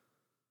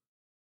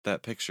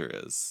that picture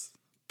is.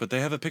 But they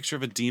have a picture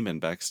of a demon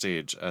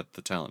backstage at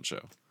the talent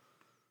show.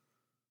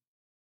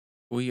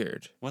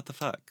 Weird. What the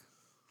fuck?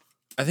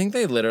 I think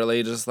they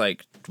literally just,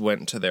 like,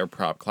 went to their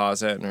prop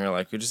closet and were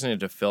like, we just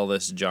need to fill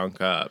this junk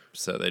up.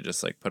 So they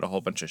just, like, put a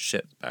whole bunch of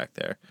shit back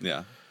there.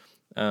 Yeah.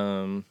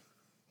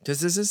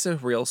 Is this a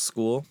real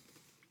school?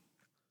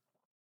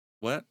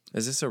 What?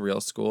 Is this a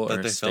real school that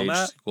or they a stage film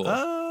at? school?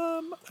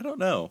 I don't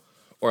know.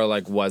 Or,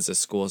 like, was a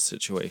school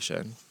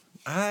situation?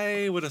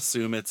 I would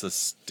assume it's a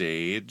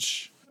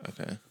stage.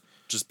 Okay.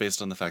 Just based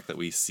on the fact that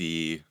we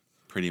see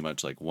pretty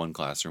much, like, one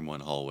classroom, one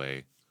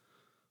hallway,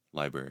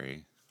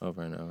 library.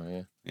 Over and over,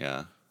 yeah.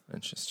 Yeah.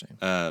 Interesting.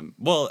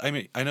 Well, I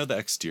mean, I know the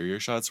exterior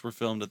shots were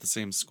filmed at the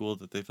same school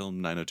that they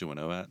filmed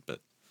 90210 at, but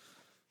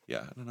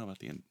yeah, I don't know about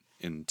the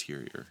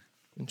interior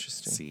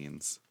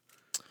scenes.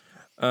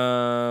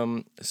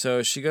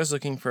 So she goes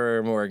looking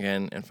for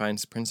Morgan and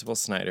finds Principal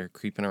Snyder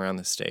creeping around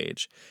the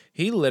stage.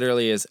 He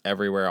literally is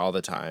everywhere all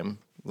the time.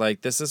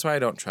 Like, this is why I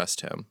don't trust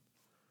him.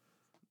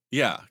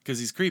 Yeah, because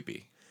he's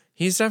creepy.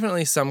 He's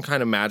definitely some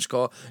kind of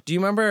magical. Do you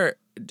remember?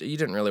 You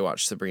didn't really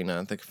watch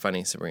Sabrina, the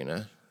funny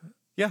Sabrina.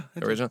 Yeah.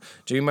 Original.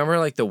 Do you remember,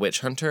 like, the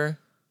witch hunter?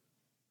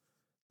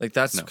 Like,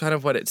 that's kind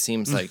of what it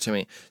seems like to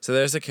me. So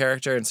there's a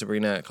character in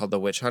Sabrina called the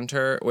witch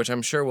hunter, which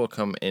I'm sure will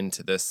come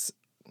into this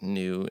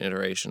new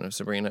iteration of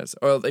Sabrina's.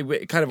 Well,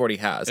 it kind of already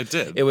has. It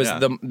did, It was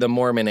yeah. the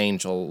Mormon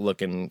angel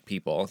looking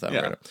people that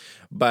Yeah. were.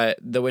 But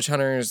the witch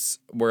hunters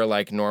were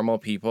like normal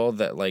people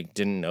that like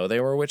didn't know they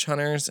were witch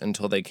hunters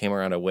until they came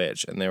around a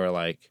witch, and they were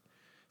like,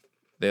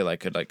 they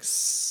like could like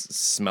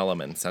smell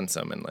them and sense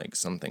them, and like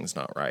something's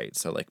not right.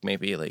 So like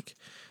maybe like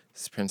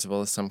this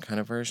principle is some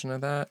kind of version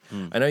of that.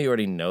 I know you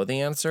already know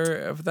the answer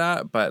of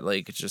that, but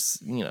like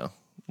just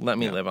let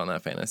me live on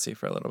that fantasy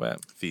for a little bit.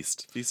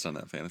 Feast on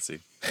that fantasy.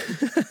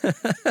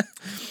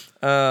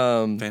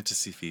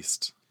 Fantasy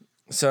feast.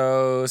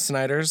 So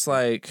Snyder's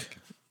like,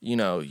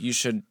 you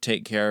should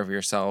take care of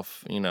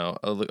yourself.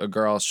 A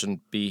girl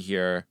shouldn't be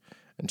here.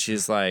 And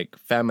she's like,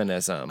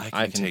 feminism.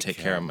 I can take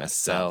care of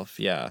myself.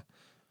 Yeah.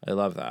 I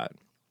love that.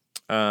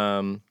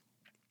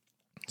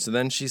 So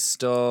then she's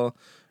still,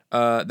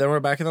 then we're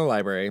back in the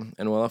library,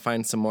 and Willow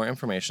finds some more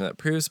information that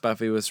proves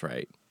Buffy was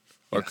right.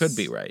 Or could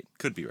be right.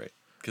 Could be right.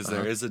 Because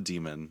there is a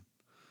demon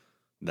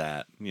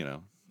that,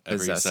 every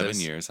Possesses. 7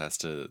 years has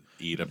to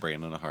eat a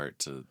brain and a heart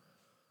to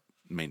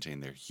maintain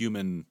their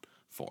human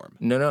form.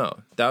 No.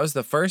 That was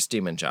the first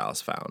demon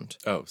Giles found.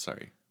 Oh,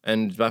 sorry.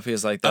 And Buffy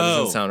is like, that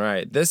doesn't Oh. sound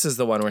right. This is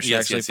the one where she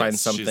Yes, actually yes,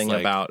 finds yes. She's something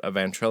like- about a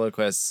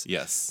ventriloquist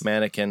Yes.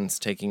 mannequins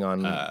taking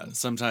on...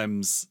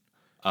 Sometimes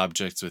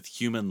objects with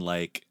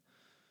human-like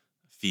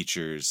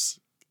features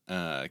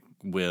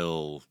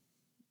will,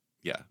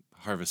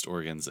 harvest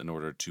organs in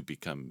order to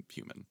become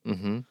human.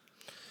 Mm-hmm.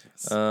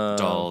 Yes.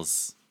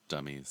 Dolls,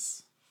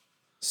 dummies,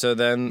 So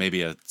then...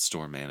 maybe a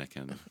store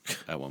mannequin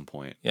at one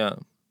point. Yeah.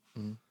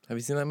 Mhm. Have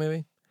you seen that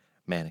movie?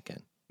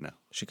 Mannequin. No.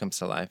 She comes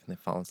to life and they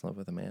fall in love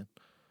with a man.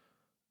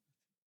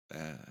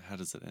 How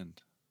does it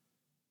end?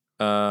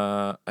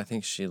 I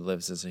think she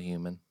lives as a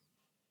human.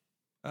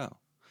 Oh.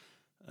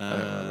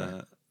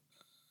 don't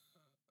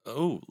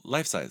remember.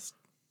 Life size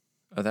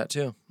Oh, that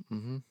too.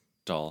 Mm-hmm.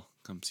 doll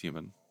comes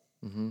human.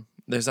 Mm-hmm.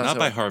 There's also Not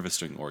by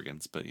harvesting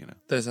organs, but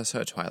there's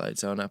also a Twilight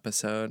Zone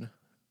episode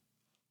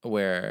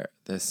where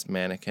this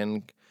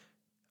mannequin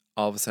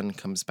all of a sudden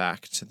comes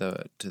back to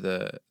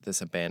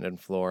this abandoned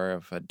floor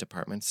of a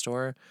department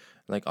store.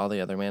 Like all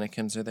the other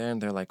mannequins are there,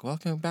 and they're like,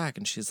 "Welcome back,"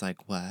 and she's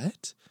like,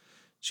 "What?"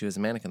 She was a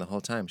mannequin the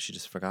whole time. She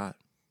just forgot.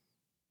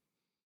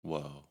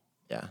 Whoa.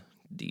 Yeah,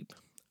 deep.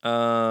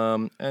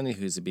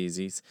 Anywho's the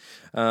beesies.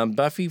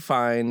 Buffy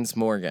finds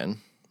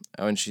Morgan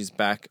when she's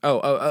back. Back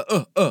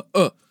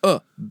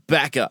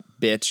up,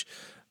 bitch.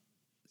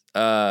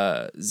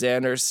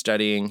 Xander's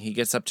studying. He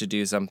gets up to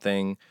do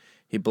something.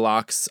 He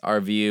blocks our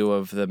view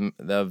of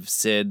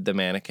Sid, the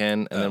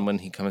mannequin, and then when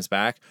he comes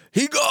back,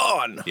 he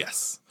gone.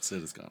 Yes,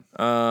 Sid is gone.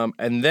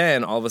 And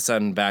then all of a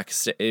sudden,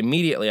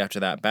 immediately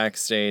after that,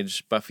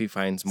 backstage, Buffy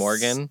finds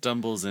Morgan.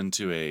 Stumbles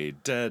into a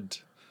dead,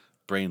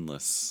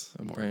 brainless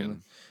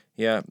Morgan.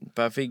 Yeah,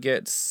 Buffy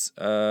gets.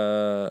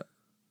 What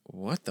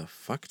the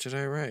fuck did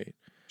I write?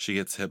 She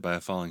gets hit by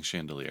a falling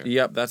chandelier.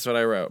 Yep, that's what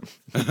I wrote.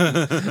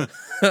 I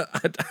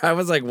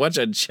was like, what's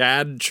a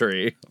Chad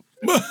tree?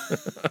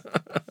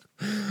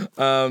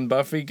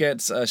 Buffy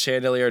gets a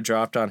chandelier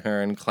dropped on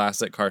her in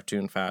classic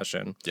cartoon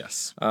fashion.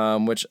 Yes.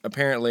 Which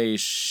apparently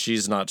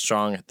she's not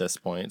strong at this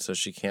point, so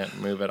she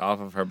can't move it off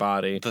of her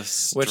body. The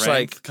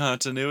strength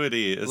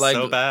continuity is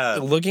so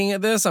bad. Looking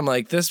at this, I'm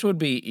like, this would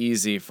be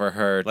easy for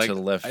her to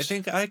lift. I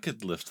think I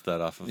could lift that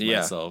off of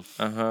Yeah. myself.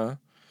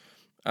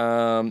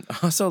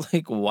 Also,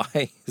 like,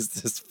 why is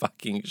this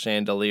fucking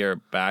chandelier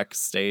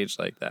backstage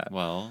like that?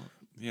 Well,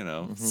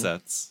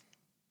 sets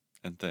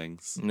and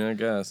things. I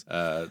guess.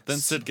 Then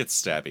Sid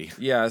gets stabby.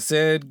 Yeah,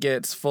 Sid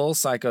gets full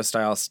psycho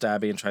style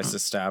stabby and tries to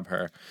stab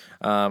her.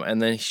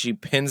 And then she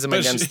pins him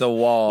against the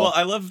wall. Well,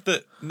 I love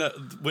that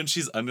when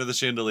she's under the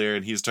chandelier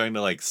and he's trying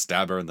to like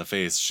stab her in the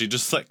face, she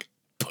just like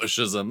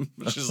pushes him.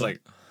 She's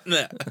like,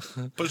 nah,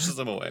 pushes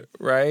him away.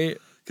 Right?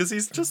 Because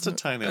he's just a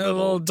tiny A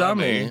little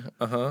dummy.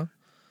 dummy.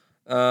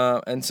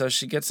 And so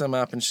she gets him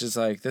up and she's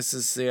like, this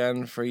is the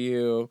end for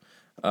you.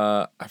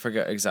 I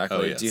forget exactly.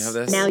 Oh, yes. Do you have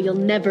this? Now you'll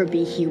never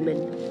be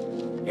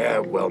human. Yeah,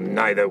 well,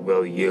 neither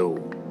will you.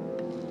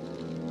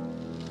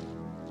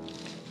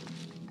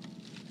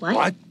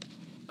 What?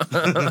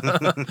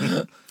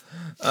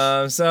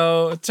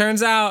 So it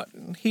turns out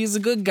he's a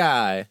good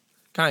guy.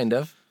 Kind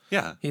of.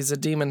 Yeah. He's a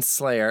demon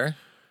slayer.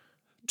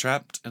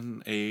 Trapped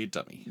in a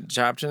dummy.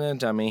 Trapped in a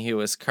dummy. He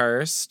was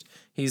cursed.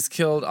 He's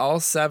killed all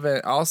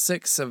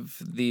 6 of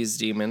these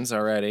demons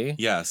already.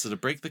 Yeah, so to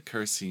break the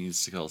curse, he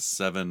needs to kill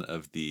 7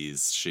 of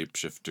these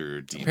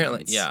shapeshifter demons.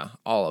 Apparently, yeah,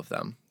 all of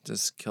them.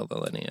 Just kill the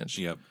lineage.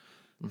 Yep.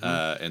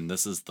 Mm-hmm. And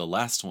this is the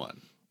last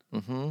one.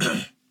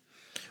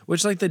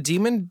 Which, like, the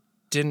demon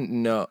didn't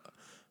know.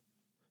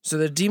 So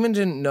the demon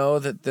didn't know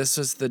that this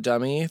was the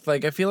dummy.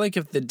 Like, I feel like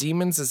if the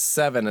demons as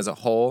 7 as a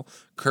whole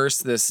curse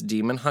this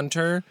demon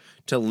hunter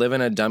to live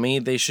in a dummy,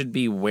 they should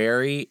be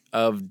wary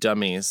of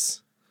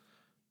dummies.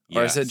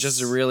 Or has it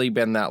just Yes. really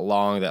been that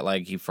long that,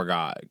 like, he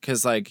forgot?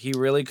 Because, like, he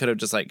really could have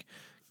just, like,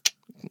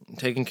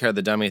 taken care of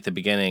the dummy at the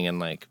beginning and,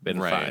 like, been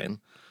Right. fine.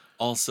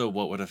 Also,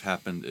 what would have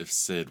happened if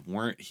Sid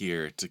weren't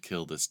here to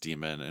kill this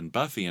demon and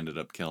Buffy ended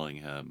up killing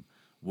him?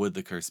 Would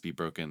the curse be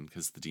broken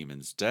because the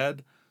demon's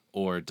dead?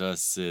 or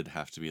does Sid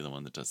have to be the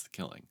one that does the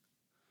killing?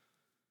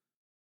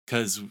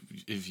 Because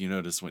if you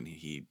notice when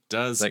he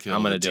does Like, kill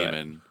I'm gonna the do it.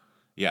 demon,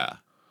 yeah,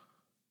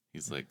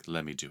 he's like,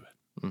 let me do it.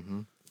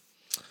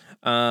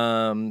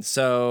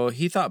 So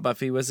he thought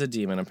Buffy was a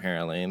demon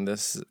apparently, and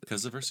this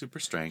Because of her super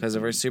strength. because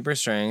of her super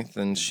strength,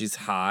 and she's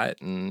hot,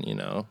 and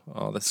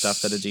all the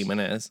stuff that a demon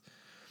is.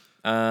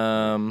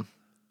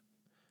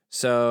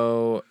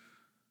 So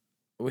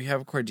we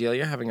have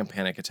Cordelia having a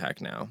panic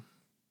attack now.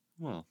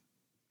 Well,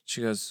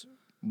 She goes,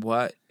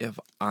 "What if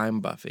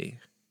I'm Buffy?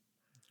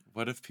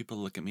 what if people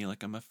look at me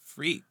like I'm a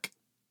freak?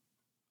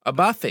 A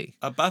Buffy?"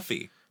 A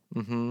Buffy.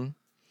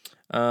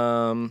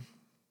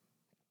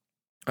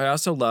 I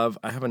also love,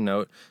 I have a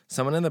note,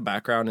 someone in the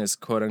background is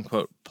quote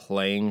unquote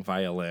playing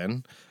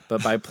violin,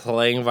 but by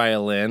playing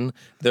violin,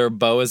 their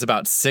bow is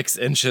about 6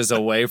 inches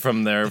away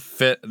from their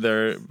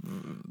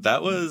That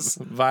was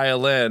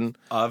violin.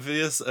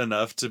 obvious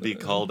enough to be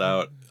called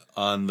out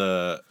on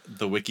the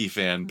wiki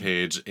fan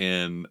page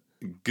in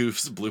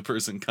Goof's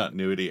bloopers and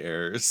continuity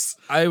errors.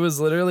 I was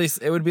literally,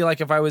 it would be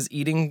like if I was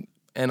eating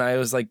and I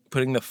was like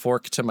putting the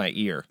fork to my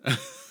ear.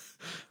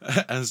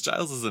 As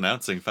Giles is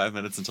announcing 5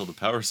 minutes until the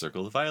power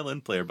circle, the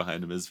violin player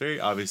behind him is very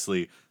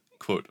obviously,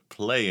 quote,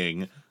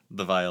 playing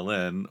the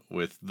violin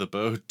with the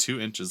bow 2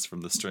 inches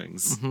from the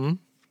strings. I'm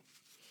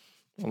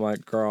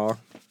like, girl.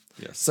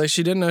 Yes. It's like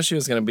she didn't know she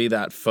was going to be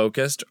that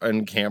focused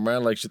on camera.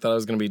 Like she thought it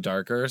was going to be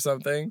darker or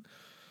something.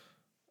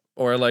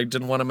 Or like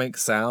didn't want to make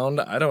sound.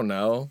 I don't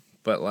know.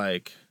 But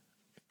like,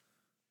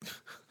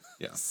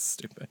 Yeah.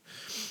 stupid.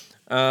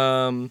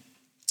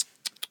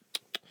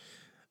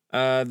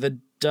 The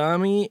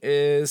dummy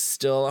is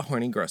still a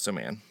horny Grosso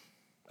man.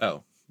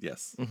 Oh,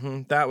 yes.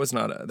 That was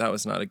not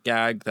a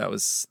gag. That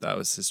was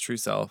his true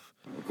self.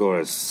 Of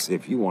course,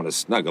 if you want to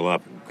snuggle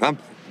up and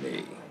comfort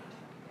me.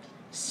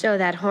 So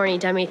that horny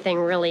dummy thing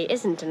really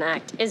isn't an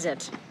act, is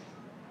it?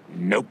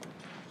 Nope.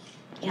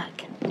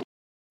 Yuck.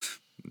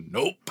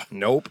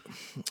 Nope.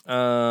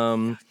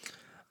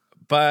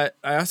 But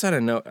I also had a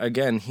note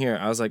again here.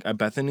 I was like, I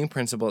bet the new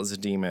principal is a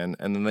demon,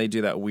 and then they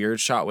do that weird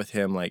shot with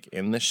him like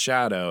in the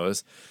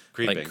shadows,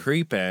 like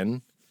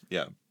creeping.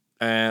 Yeah.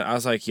 And I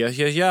was like,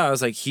 yeah. I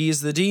was like,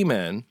 he's the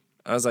demon.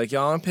 I was like,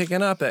 y'all, I'm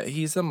picking up that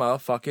he's the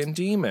motherfucking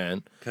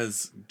demon.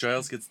 Because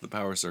Giles gets the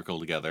power circle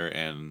together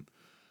and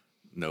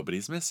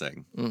nobody's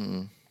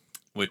missing.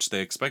 Which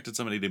they expected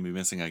somebody to be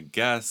missing, I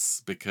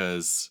guess,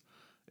 because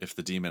if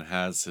the demon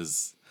has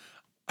his...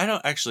 I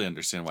don't actually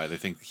understand why they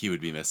think he would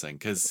be missing.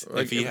 Because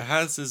if he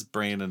has his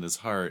brain and his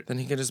heart... Then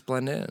he could just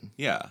blend in.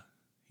 Yeah.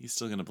 He's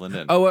still going to blend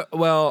in. Oh,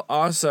 well,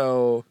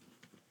 also...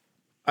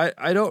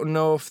 I don't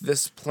know if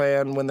this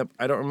plan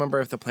I don't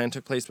remember if the plan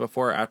took place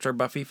before or after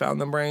Buffy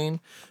found the brain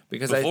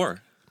because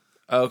Before.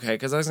 Okay,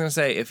 because I was gonna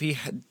say if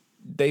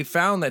they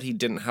found that he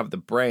didn't have the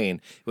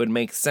brain, it would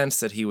make sense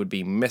that he would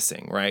be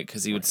missing, right?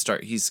 Because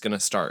he's gonna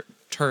start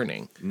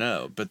turning.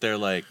 No, but they're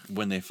like,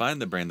 when they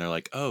find the brain, they're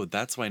like, oh,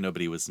 that's why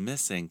nobody was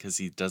missing, because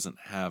he doesn't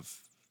have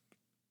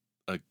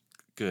a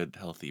good,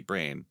 healthy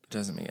brain.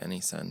 Doesn't make any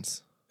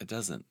sense. It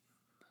doesn't.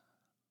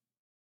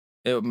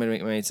 It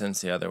made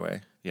sense the other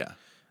way. Yeah.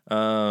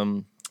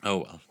 Oh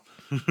well.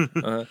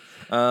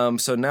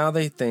 So now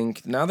they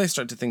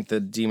start to think the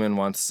demon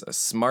wants a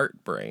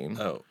smart brain.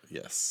 Oh,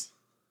 yes.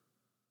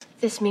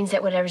 This means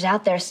that whatever's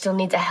out there still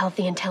needs a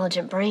healthy,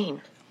 intelligent brain.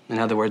 In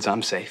other words,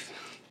 I'm safe.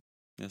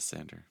 Yes,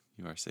 Sander,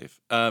 you are safe.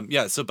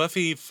 Yeah, so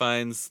Buffy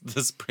finds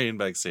this brain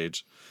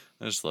backstage.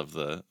 I just love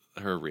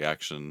her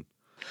reaction.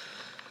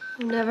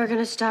 I'm never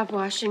gonna stop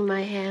washing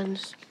my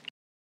hands.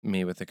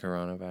 Me with the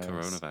coronavirus.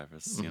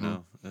 Coronavirus, you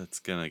know, it's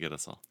gonna get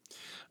us all.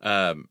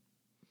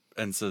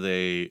 And so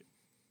they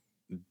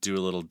do a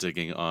little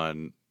digging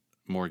on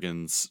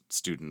Morgan's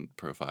student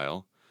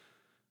profile,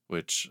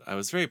 which I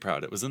was very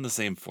proud. It was in the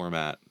same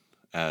format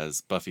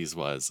as Buffy's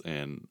was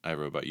in I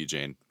Wrote About You,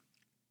 Jane.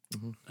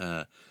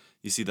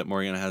 You see that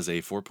Morgan has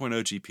a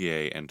 4.0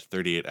 GPA and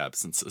 38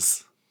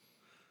 absences,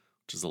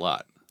 which is a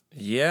lot.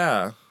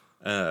 Yeah.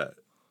 They're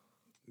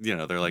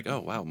like, oh,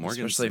 wow,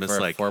 Morgan's Especially missed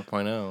for like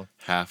 4.0.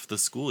 half the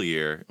school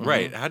year.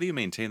 Right. How do you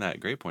maintain that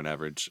grade point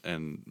average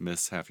and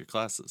miss half your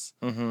classes?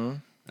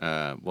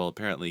 Well,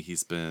 apparently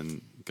he's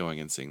been going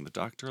and seeing the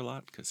doctor a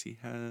lot because he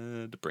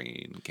had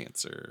brain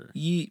cancer.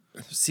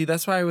 See,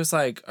 that's why I was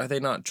like, are they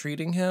not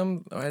treating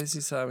him? Why is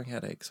he still having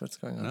headaches? What's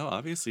going on? No,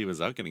 obviously he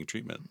was out getting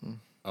treatment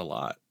a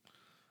lot.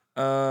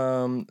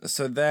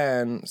 That's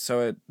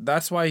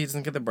why he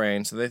doesn't get the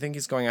brain. So they think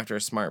he's going after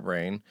a smart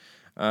brain.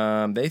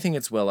 They think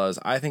it's Willow's.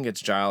 I think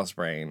it's Giles'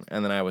 brain.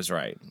 And then I was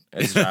right.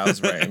 It's Giles'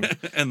 brain.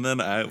 And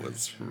then I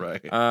was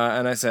right.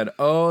 And I said,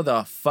 oh,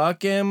 the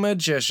fucking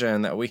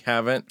magician that we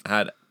haven't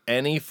had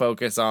any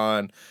focus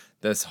on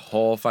this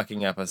whole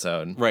fucking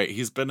episode. Right.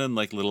 He's been in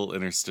like little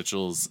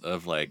interstitials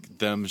of like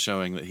them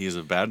showing that he's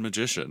a bad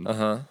magician.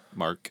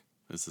 Mark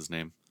is his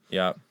name.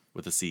 Yeah.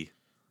 With a C.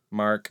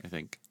 Mark. I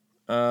think.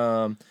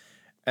 And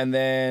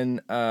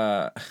then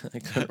I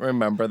couldn't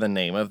remember the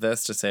name of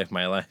this to save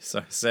my life, so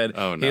I said,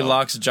 oh, no. He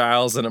locks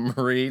Giles in a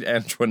Marie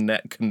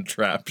Antoinette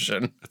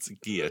contraption. That's a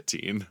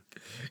guillotine.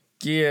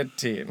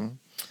 Guillotine.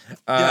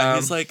 Yeah,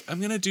 he's like, I'm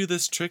going to do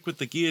this trick with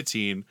the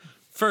guillotine.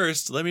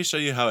 First, let me show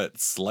you how it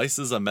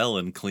slices a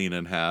melon clean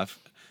in half.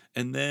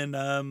 And then,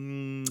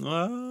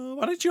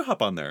 why don't you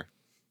hop on there?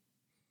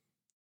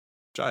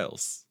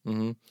 Giles.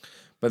 Mm-hmm.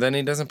 But then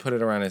he doesn't put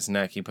it around his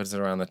neck. He puts it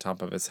around the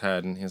top of his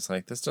head. And he's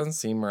like, this doesn't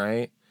seem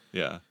right.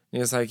 Yeah.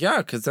 And he's like, yeah,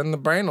 because then the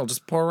brain will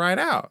just pour right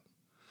out.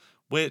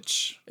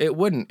 Which... It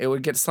wouldn't. It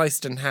would get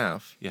sliced in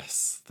half.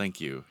 Yes, thank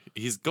you.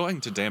 He's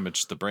going to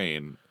damage the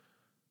brain,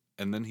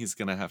 and then he's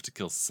going to have to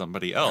kill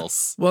somebody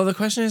else. Well, the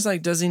question is,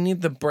 like, does he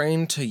need the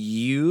brain to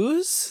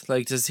use?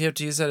 Like, does he have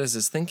to use that as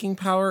his thinking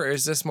power, or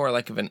is this more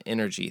like of an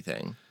energy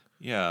thing?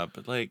 Yeah,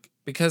 but like...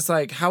 Because,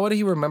 like, how would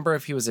he remember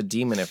if he was a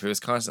demon if he was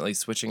constantly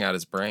switching out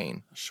his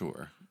brain?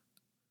 Sure.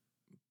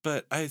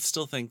 But I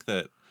still think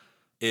that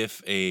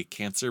if a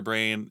cancer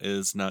brain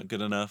is not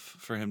good enough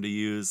for him to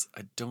use,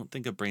 I don't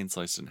think a brain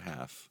sliced in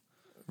half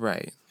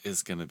Right.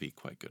 is going to be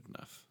quite good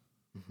enough.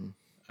 Mm-hmm.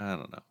 I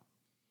don't know.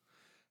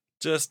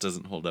 Just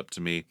doesn't hold up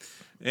to me.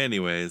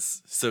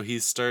 Anyways, so he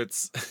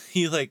starts,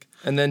 he like...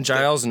 And then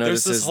Giles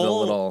notices the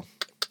little...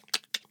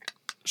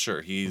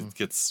 Sure, he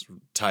gets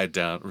tied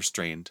down,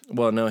 restrained.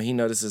 Well, no, he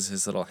notices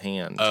his little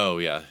hand. Oh,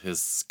 yeah,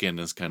 his skin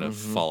is kind of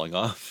falling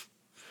off.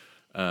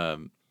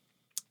 The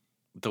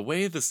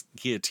way this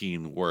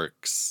guillotine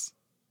works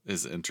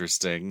is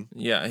interesting.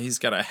 Yeah, he's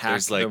got to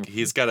hack.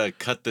 He's got to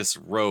cut this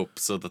rope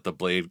so that the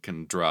blade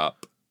can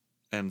drop.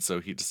 And so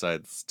he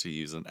decides to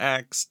use an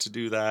axe to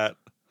do that.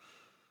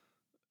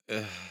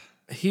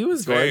 He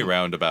was very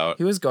roundabout.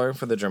 He was going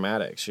for the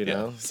dramatics, you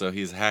know? So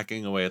he's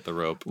hacking away at the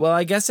rope. Well,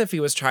 I guess if he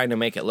was trying to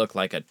make it look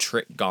like a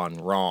trick gone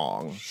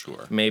wrong,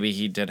 sure, maybe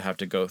he did have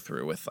to go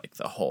through with like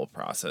the whole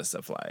process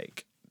of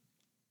like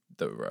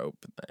the rope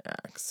and the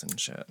axe and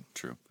shit.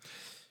 True.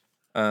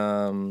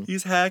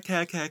 He's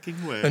hacking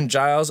away. And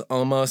Giles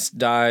almost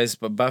dies,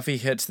 but Buffy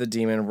hits the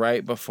demon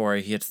right before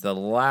he hits the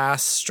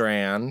last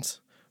strand.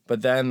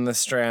 But then the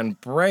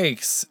strand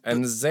breaks,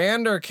 and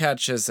Xander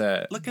catches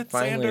it. Look at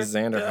Finally,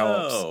 Xander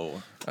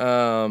go.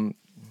 helps.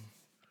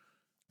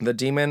 The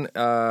demon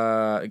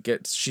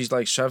she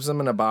like shoves him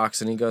in a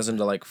box, and he goes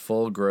into like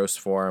full gross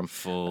form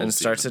and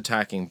starts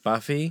attacking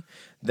Buffy.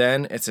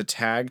 Then it's a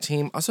tag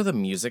team. Also, the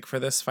music for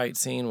this fight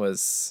scene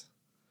was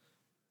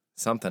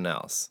something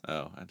else.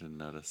 Oh, I didn't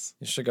notice.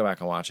 You should go back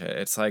and watch it.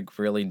 It's like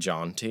really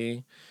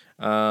jaunty.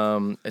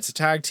 It's a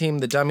tag team.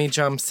 The dummy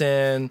jumps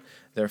in.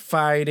 They're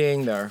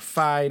fighting.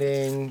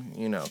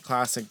 You know,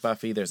 classic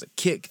Buffy. There's a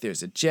kick.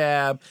 There's a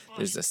jab.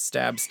 There's a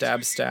stab.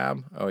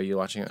 Oh, are you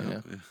watching it right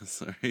now?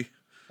 Sorry.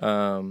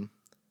 No,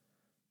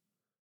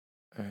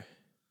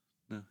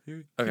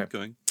 here. Keep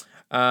going.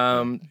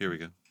 Here we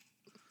go.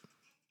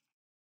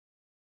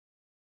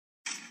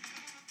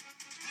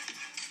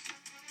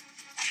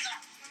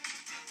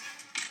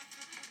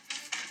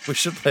 We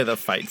should play the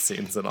fight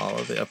scenes in all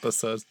of the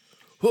episodes.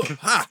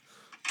 Ha!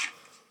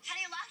 How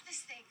do you lock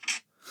this thing?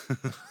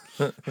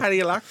 How do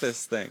you lock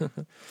this thing?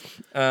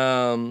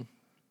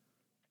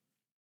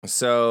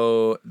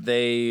 So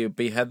they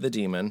behead the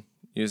demon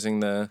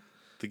using the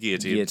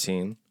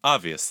guillotine.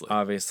 Obviously.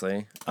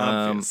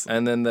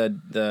 And then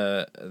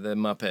the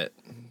Muppet.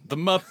 The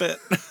Muppet.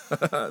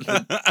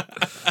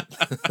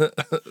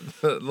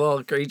 The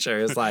little creature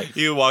is like...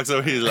 He walks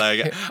over, he's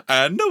like,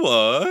 and a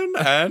one,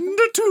 and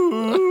a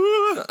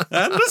two,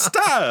 and a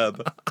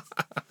stab.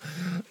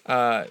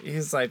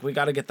 He's like, we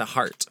got to get the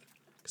heart.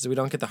 Because if we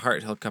don't get the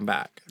heart, he'll come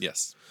back.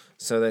 Yes.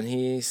 So then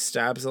he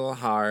stabs the little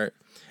heart,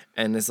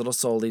 and his little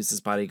soul leaves his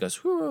body. He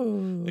goes,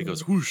 whoo. It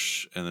goes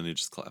whoosh, and then he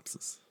just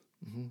collapses.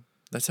 Mm-hmm.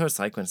 That's how it's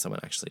like when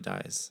someone actually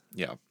dies.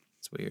 Yeah.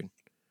 It's weird.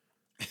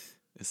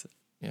 Is it?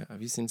 Yeah.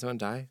 Have you seen someone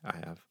die? I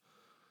have.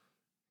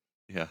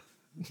 Yeah.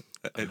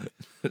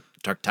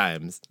 Dark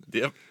times.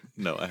 Yep.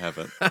 No, I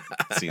haven't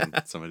seen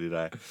somebody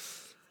die.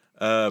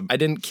 I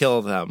didn't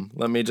kill them.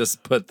 Let me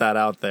just put that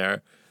out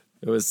there.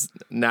 It was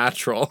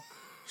natural.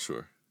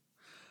 Sure.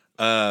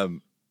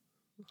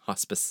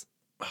 Hospice.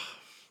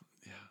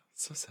 Yeah,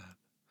 so sad.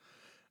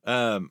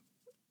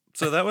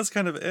 So that was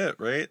kind of it,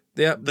 right?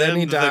 Yep. Then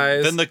he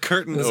dies. Then the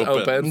curtain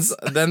opens.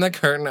 Then the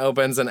curtain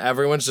opens and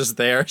everyone's just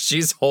there.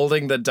 She's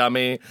holding the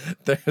dummy.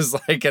 There's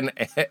like an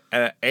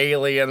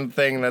alien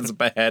thing that's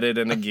beheaded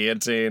in a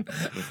guillotine.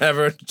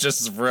 Everyone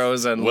just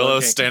frozen.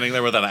 Willow's standing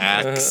there with an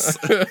axe.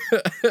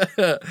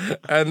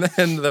 And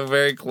then the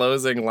very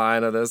closing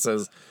line of this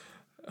is,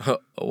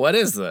 "What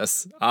is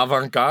this?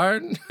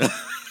 Avant-garde?"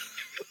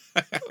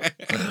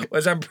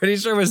 Which I'm pretty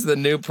sure was the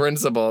new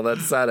principal that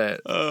said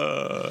it.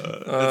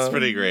 That's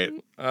pretty great.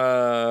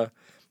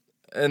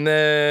 And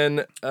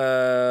then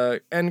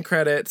end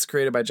credits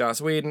created by Joss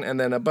Whedon, and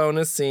then a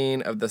bonus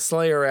scene of the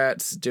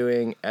Slayerettes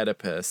doing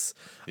Oedipus,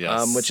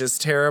 which is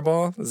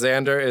terrible.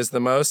 Xander is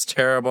the most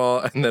terrible,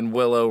 and then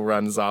Willow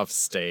runs off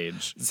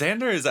stage.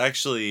 Xander is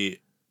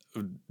actually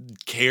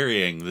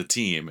carrying the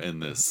team in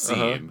this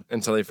scene.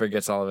 Until he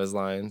forgets all of his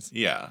lines.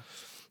 Yeah.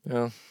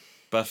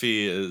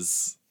 Buffy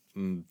is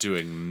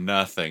doing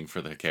nothing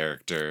for the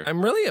character.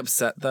 I'm really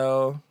upset,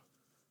 though,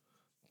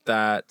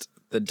 that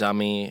the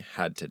dummy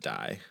had to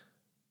die.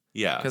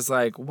 Yeah. Because,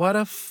 like, what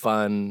a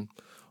fun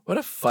What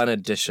a fun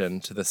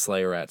addition to the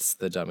Slayerettes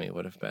the dummy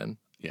would have been.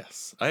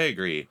 Yes, I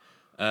agree.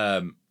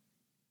 I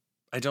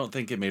don't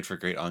think it made for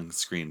great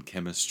on-screen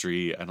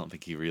chemistry. I don't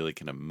think he really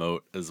can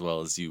emote as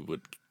well as you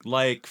would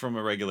like from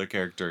a regular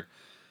character.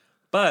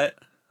 But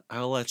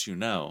I'll let you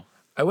know.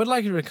 I would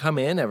like him to come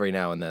in every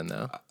now and then,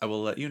 though. I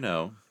will let you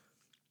know.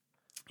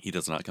 He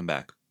does not come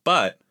back.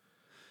 But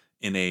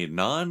in a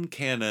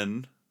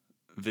non-canon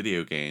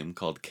video game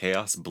called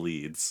Chaos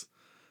Bleeds,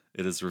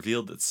 it is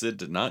revealed that Sid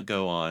did not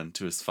go on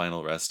to his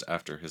final rest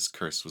after his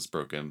curse was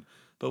broken,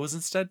 but was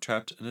instead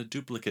trapped in a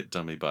duplicate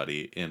dummy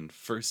body in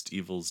First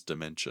Evil's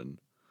dimension.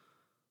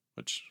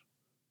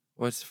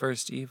 What's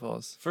First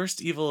Evils?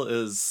 First Evil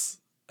is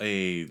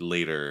a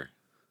later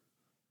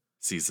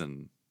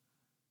season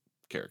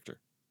character,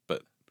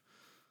 but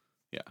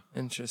yeah.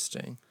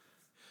 Interesting.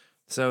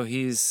 So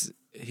he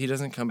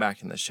doesn't come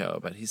back in the show,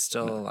 but he's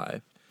still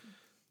alive.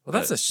 Well,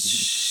 that's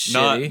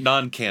shitty.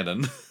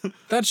 Non-canon.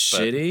 That's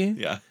shitty.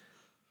 Yeah.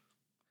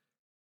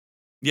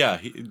 Yeah,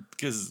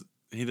 because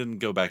he didn't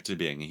go back to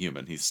being a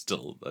human. He's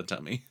still a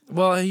dummy.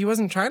 Well, he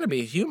wasn't trying to be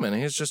a human.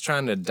 He was just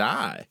trying to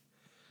die.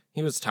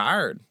 He was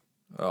tired,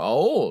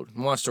 old,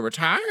 wants to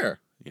retire.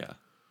 Yeah.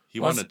 He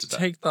wants wanted to die.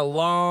 take the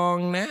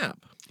long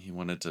nap. He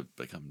wanted to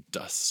become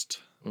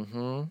dust.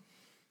 Mm-hmm.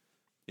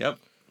 Yep.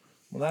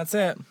 Well, that's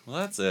it. Well,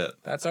 that's it.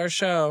 That's our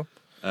show.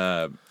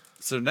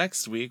 So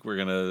next week, we're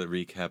going to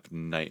recap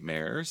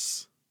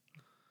Nightmares.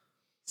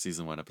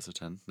 Season 1, Episode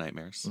 10,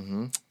 Nightmares.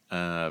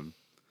 Mm-hmm.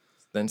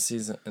 Then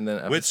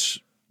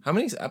Which... How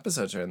many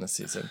episodes are in this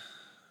season?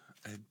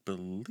 I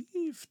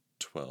believe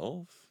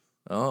 12.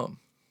 Oh.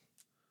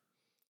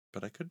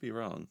 But I could be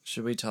wrong.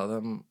 Should we tell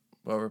them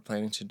what we're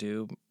planning to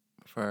do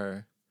for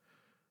our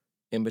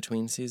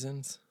in-between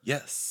seasons?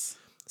 Yes.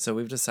 So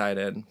we've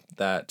decided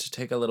that to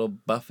take a little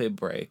buffet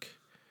break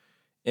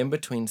in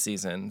between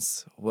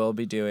seasons, we'll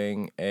be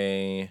doing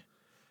a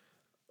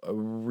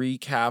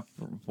recap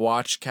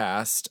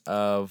watchcast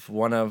of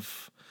one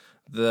of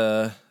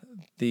the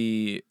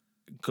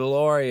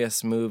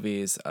glorious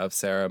movies of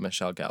Sarah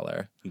Michelle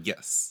Gellar.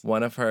 Yes.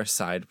 One of her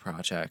side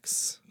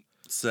projects.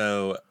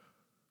 So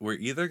we're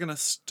either going to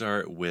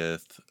start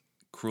with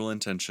Cruel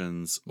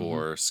Intentions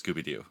or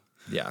Scooby-Doo.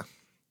 Yeah.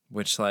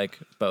 Which, like,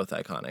 both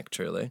iconic,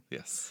 truly.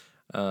 Yes.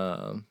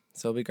 So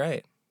it'll be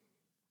great.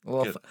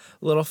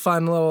 Little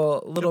fun,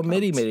 little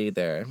midi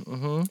there.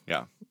 Mm-hmm.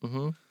 Yeah.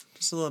 Mm-hmm.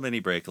 Just a little mini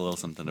break, a little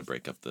something to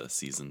break up the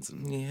seasons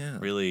and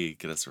really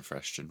get us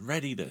refreshed and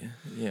ready to.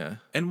 Yeah.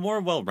 And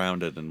more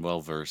well-rounded and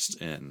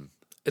well-versed in.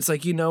 It's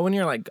like, when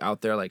you're like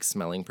out there like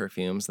smelling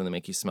perfumes and they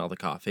make you smell the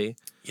coffee.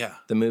 Yeah.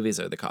 The movies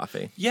are the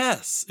coffee.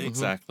 Yes,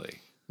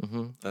 exactly.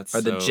 Mm-hmm. That's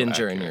or the so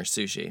ginger accurate. in your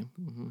sushi.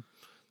 Mm-hmm.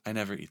 I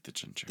never eat the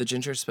ginger. The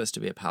ginger is supposed to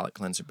be a palate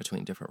cleanser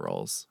between different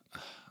rolls.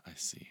 I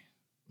see.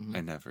 Mm-hmm.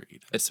 I never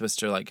eat it. It's supposed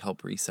to like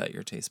help reset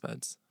your taste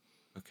buds.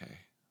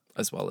 Okay.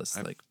 As well as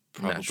like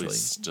probably naturally.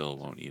 Still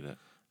won't eat it.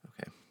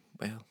 Okay.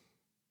 Well.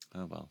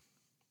 Oh well.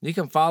 You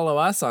can follow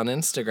us on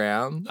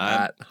Instagram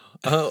at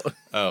Oh,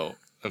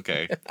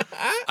 okay.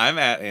 I'm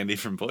at Andy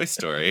from Boy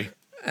Story.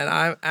 And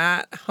I'm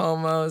at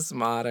Homo's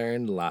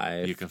Modern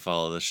Life. You can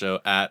follow the show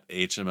at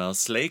HML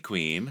Slay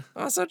Queen.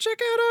 Also,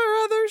 check out our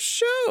other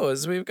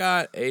shows. We've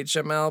got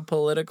HML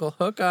Political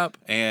Hookup.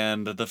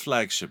 And the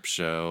flagship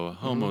show,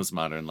 Homo's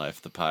Modern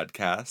Life, the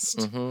podcast.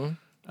 Mm-hmm.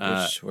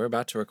 Which we're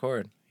about to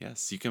record.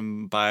 Yes, you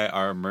can buy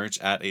our merch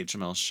at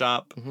HML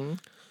Shop. Mm-hmm.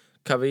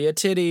 Cover your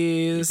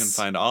titties. You can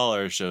find all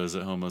our shows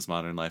at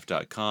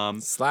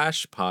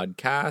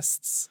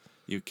homosmodernlife.com/podcasts.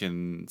 You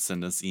can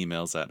send us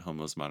emails at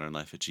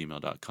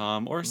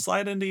homosmodernlife@gmail.com or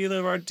slide into either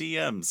of our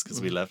DMs because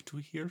we love to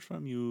hear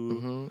from you.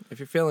 Mm-hmm. If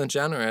you're feeling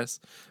generous,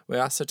 we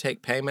also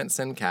take payments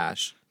in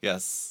cash.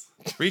 Yes.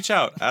 Reach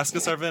out. Ask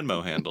us our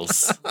Venmo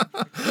handles.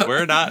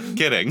 We're not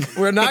kidding.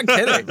 We're not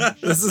kidding.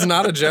 This is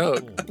not a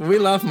joke. We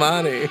love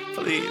money.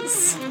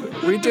 Please.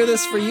 We do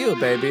this for you,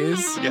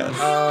 babies. Yes.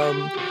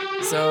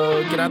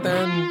 So get out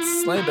there and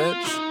slay,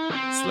 bitch.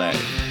 Slay.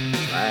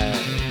 Slay.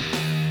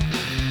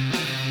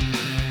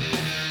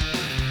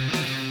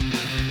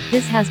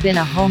 This has been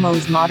a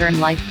Homo's Modern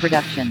Life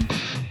production.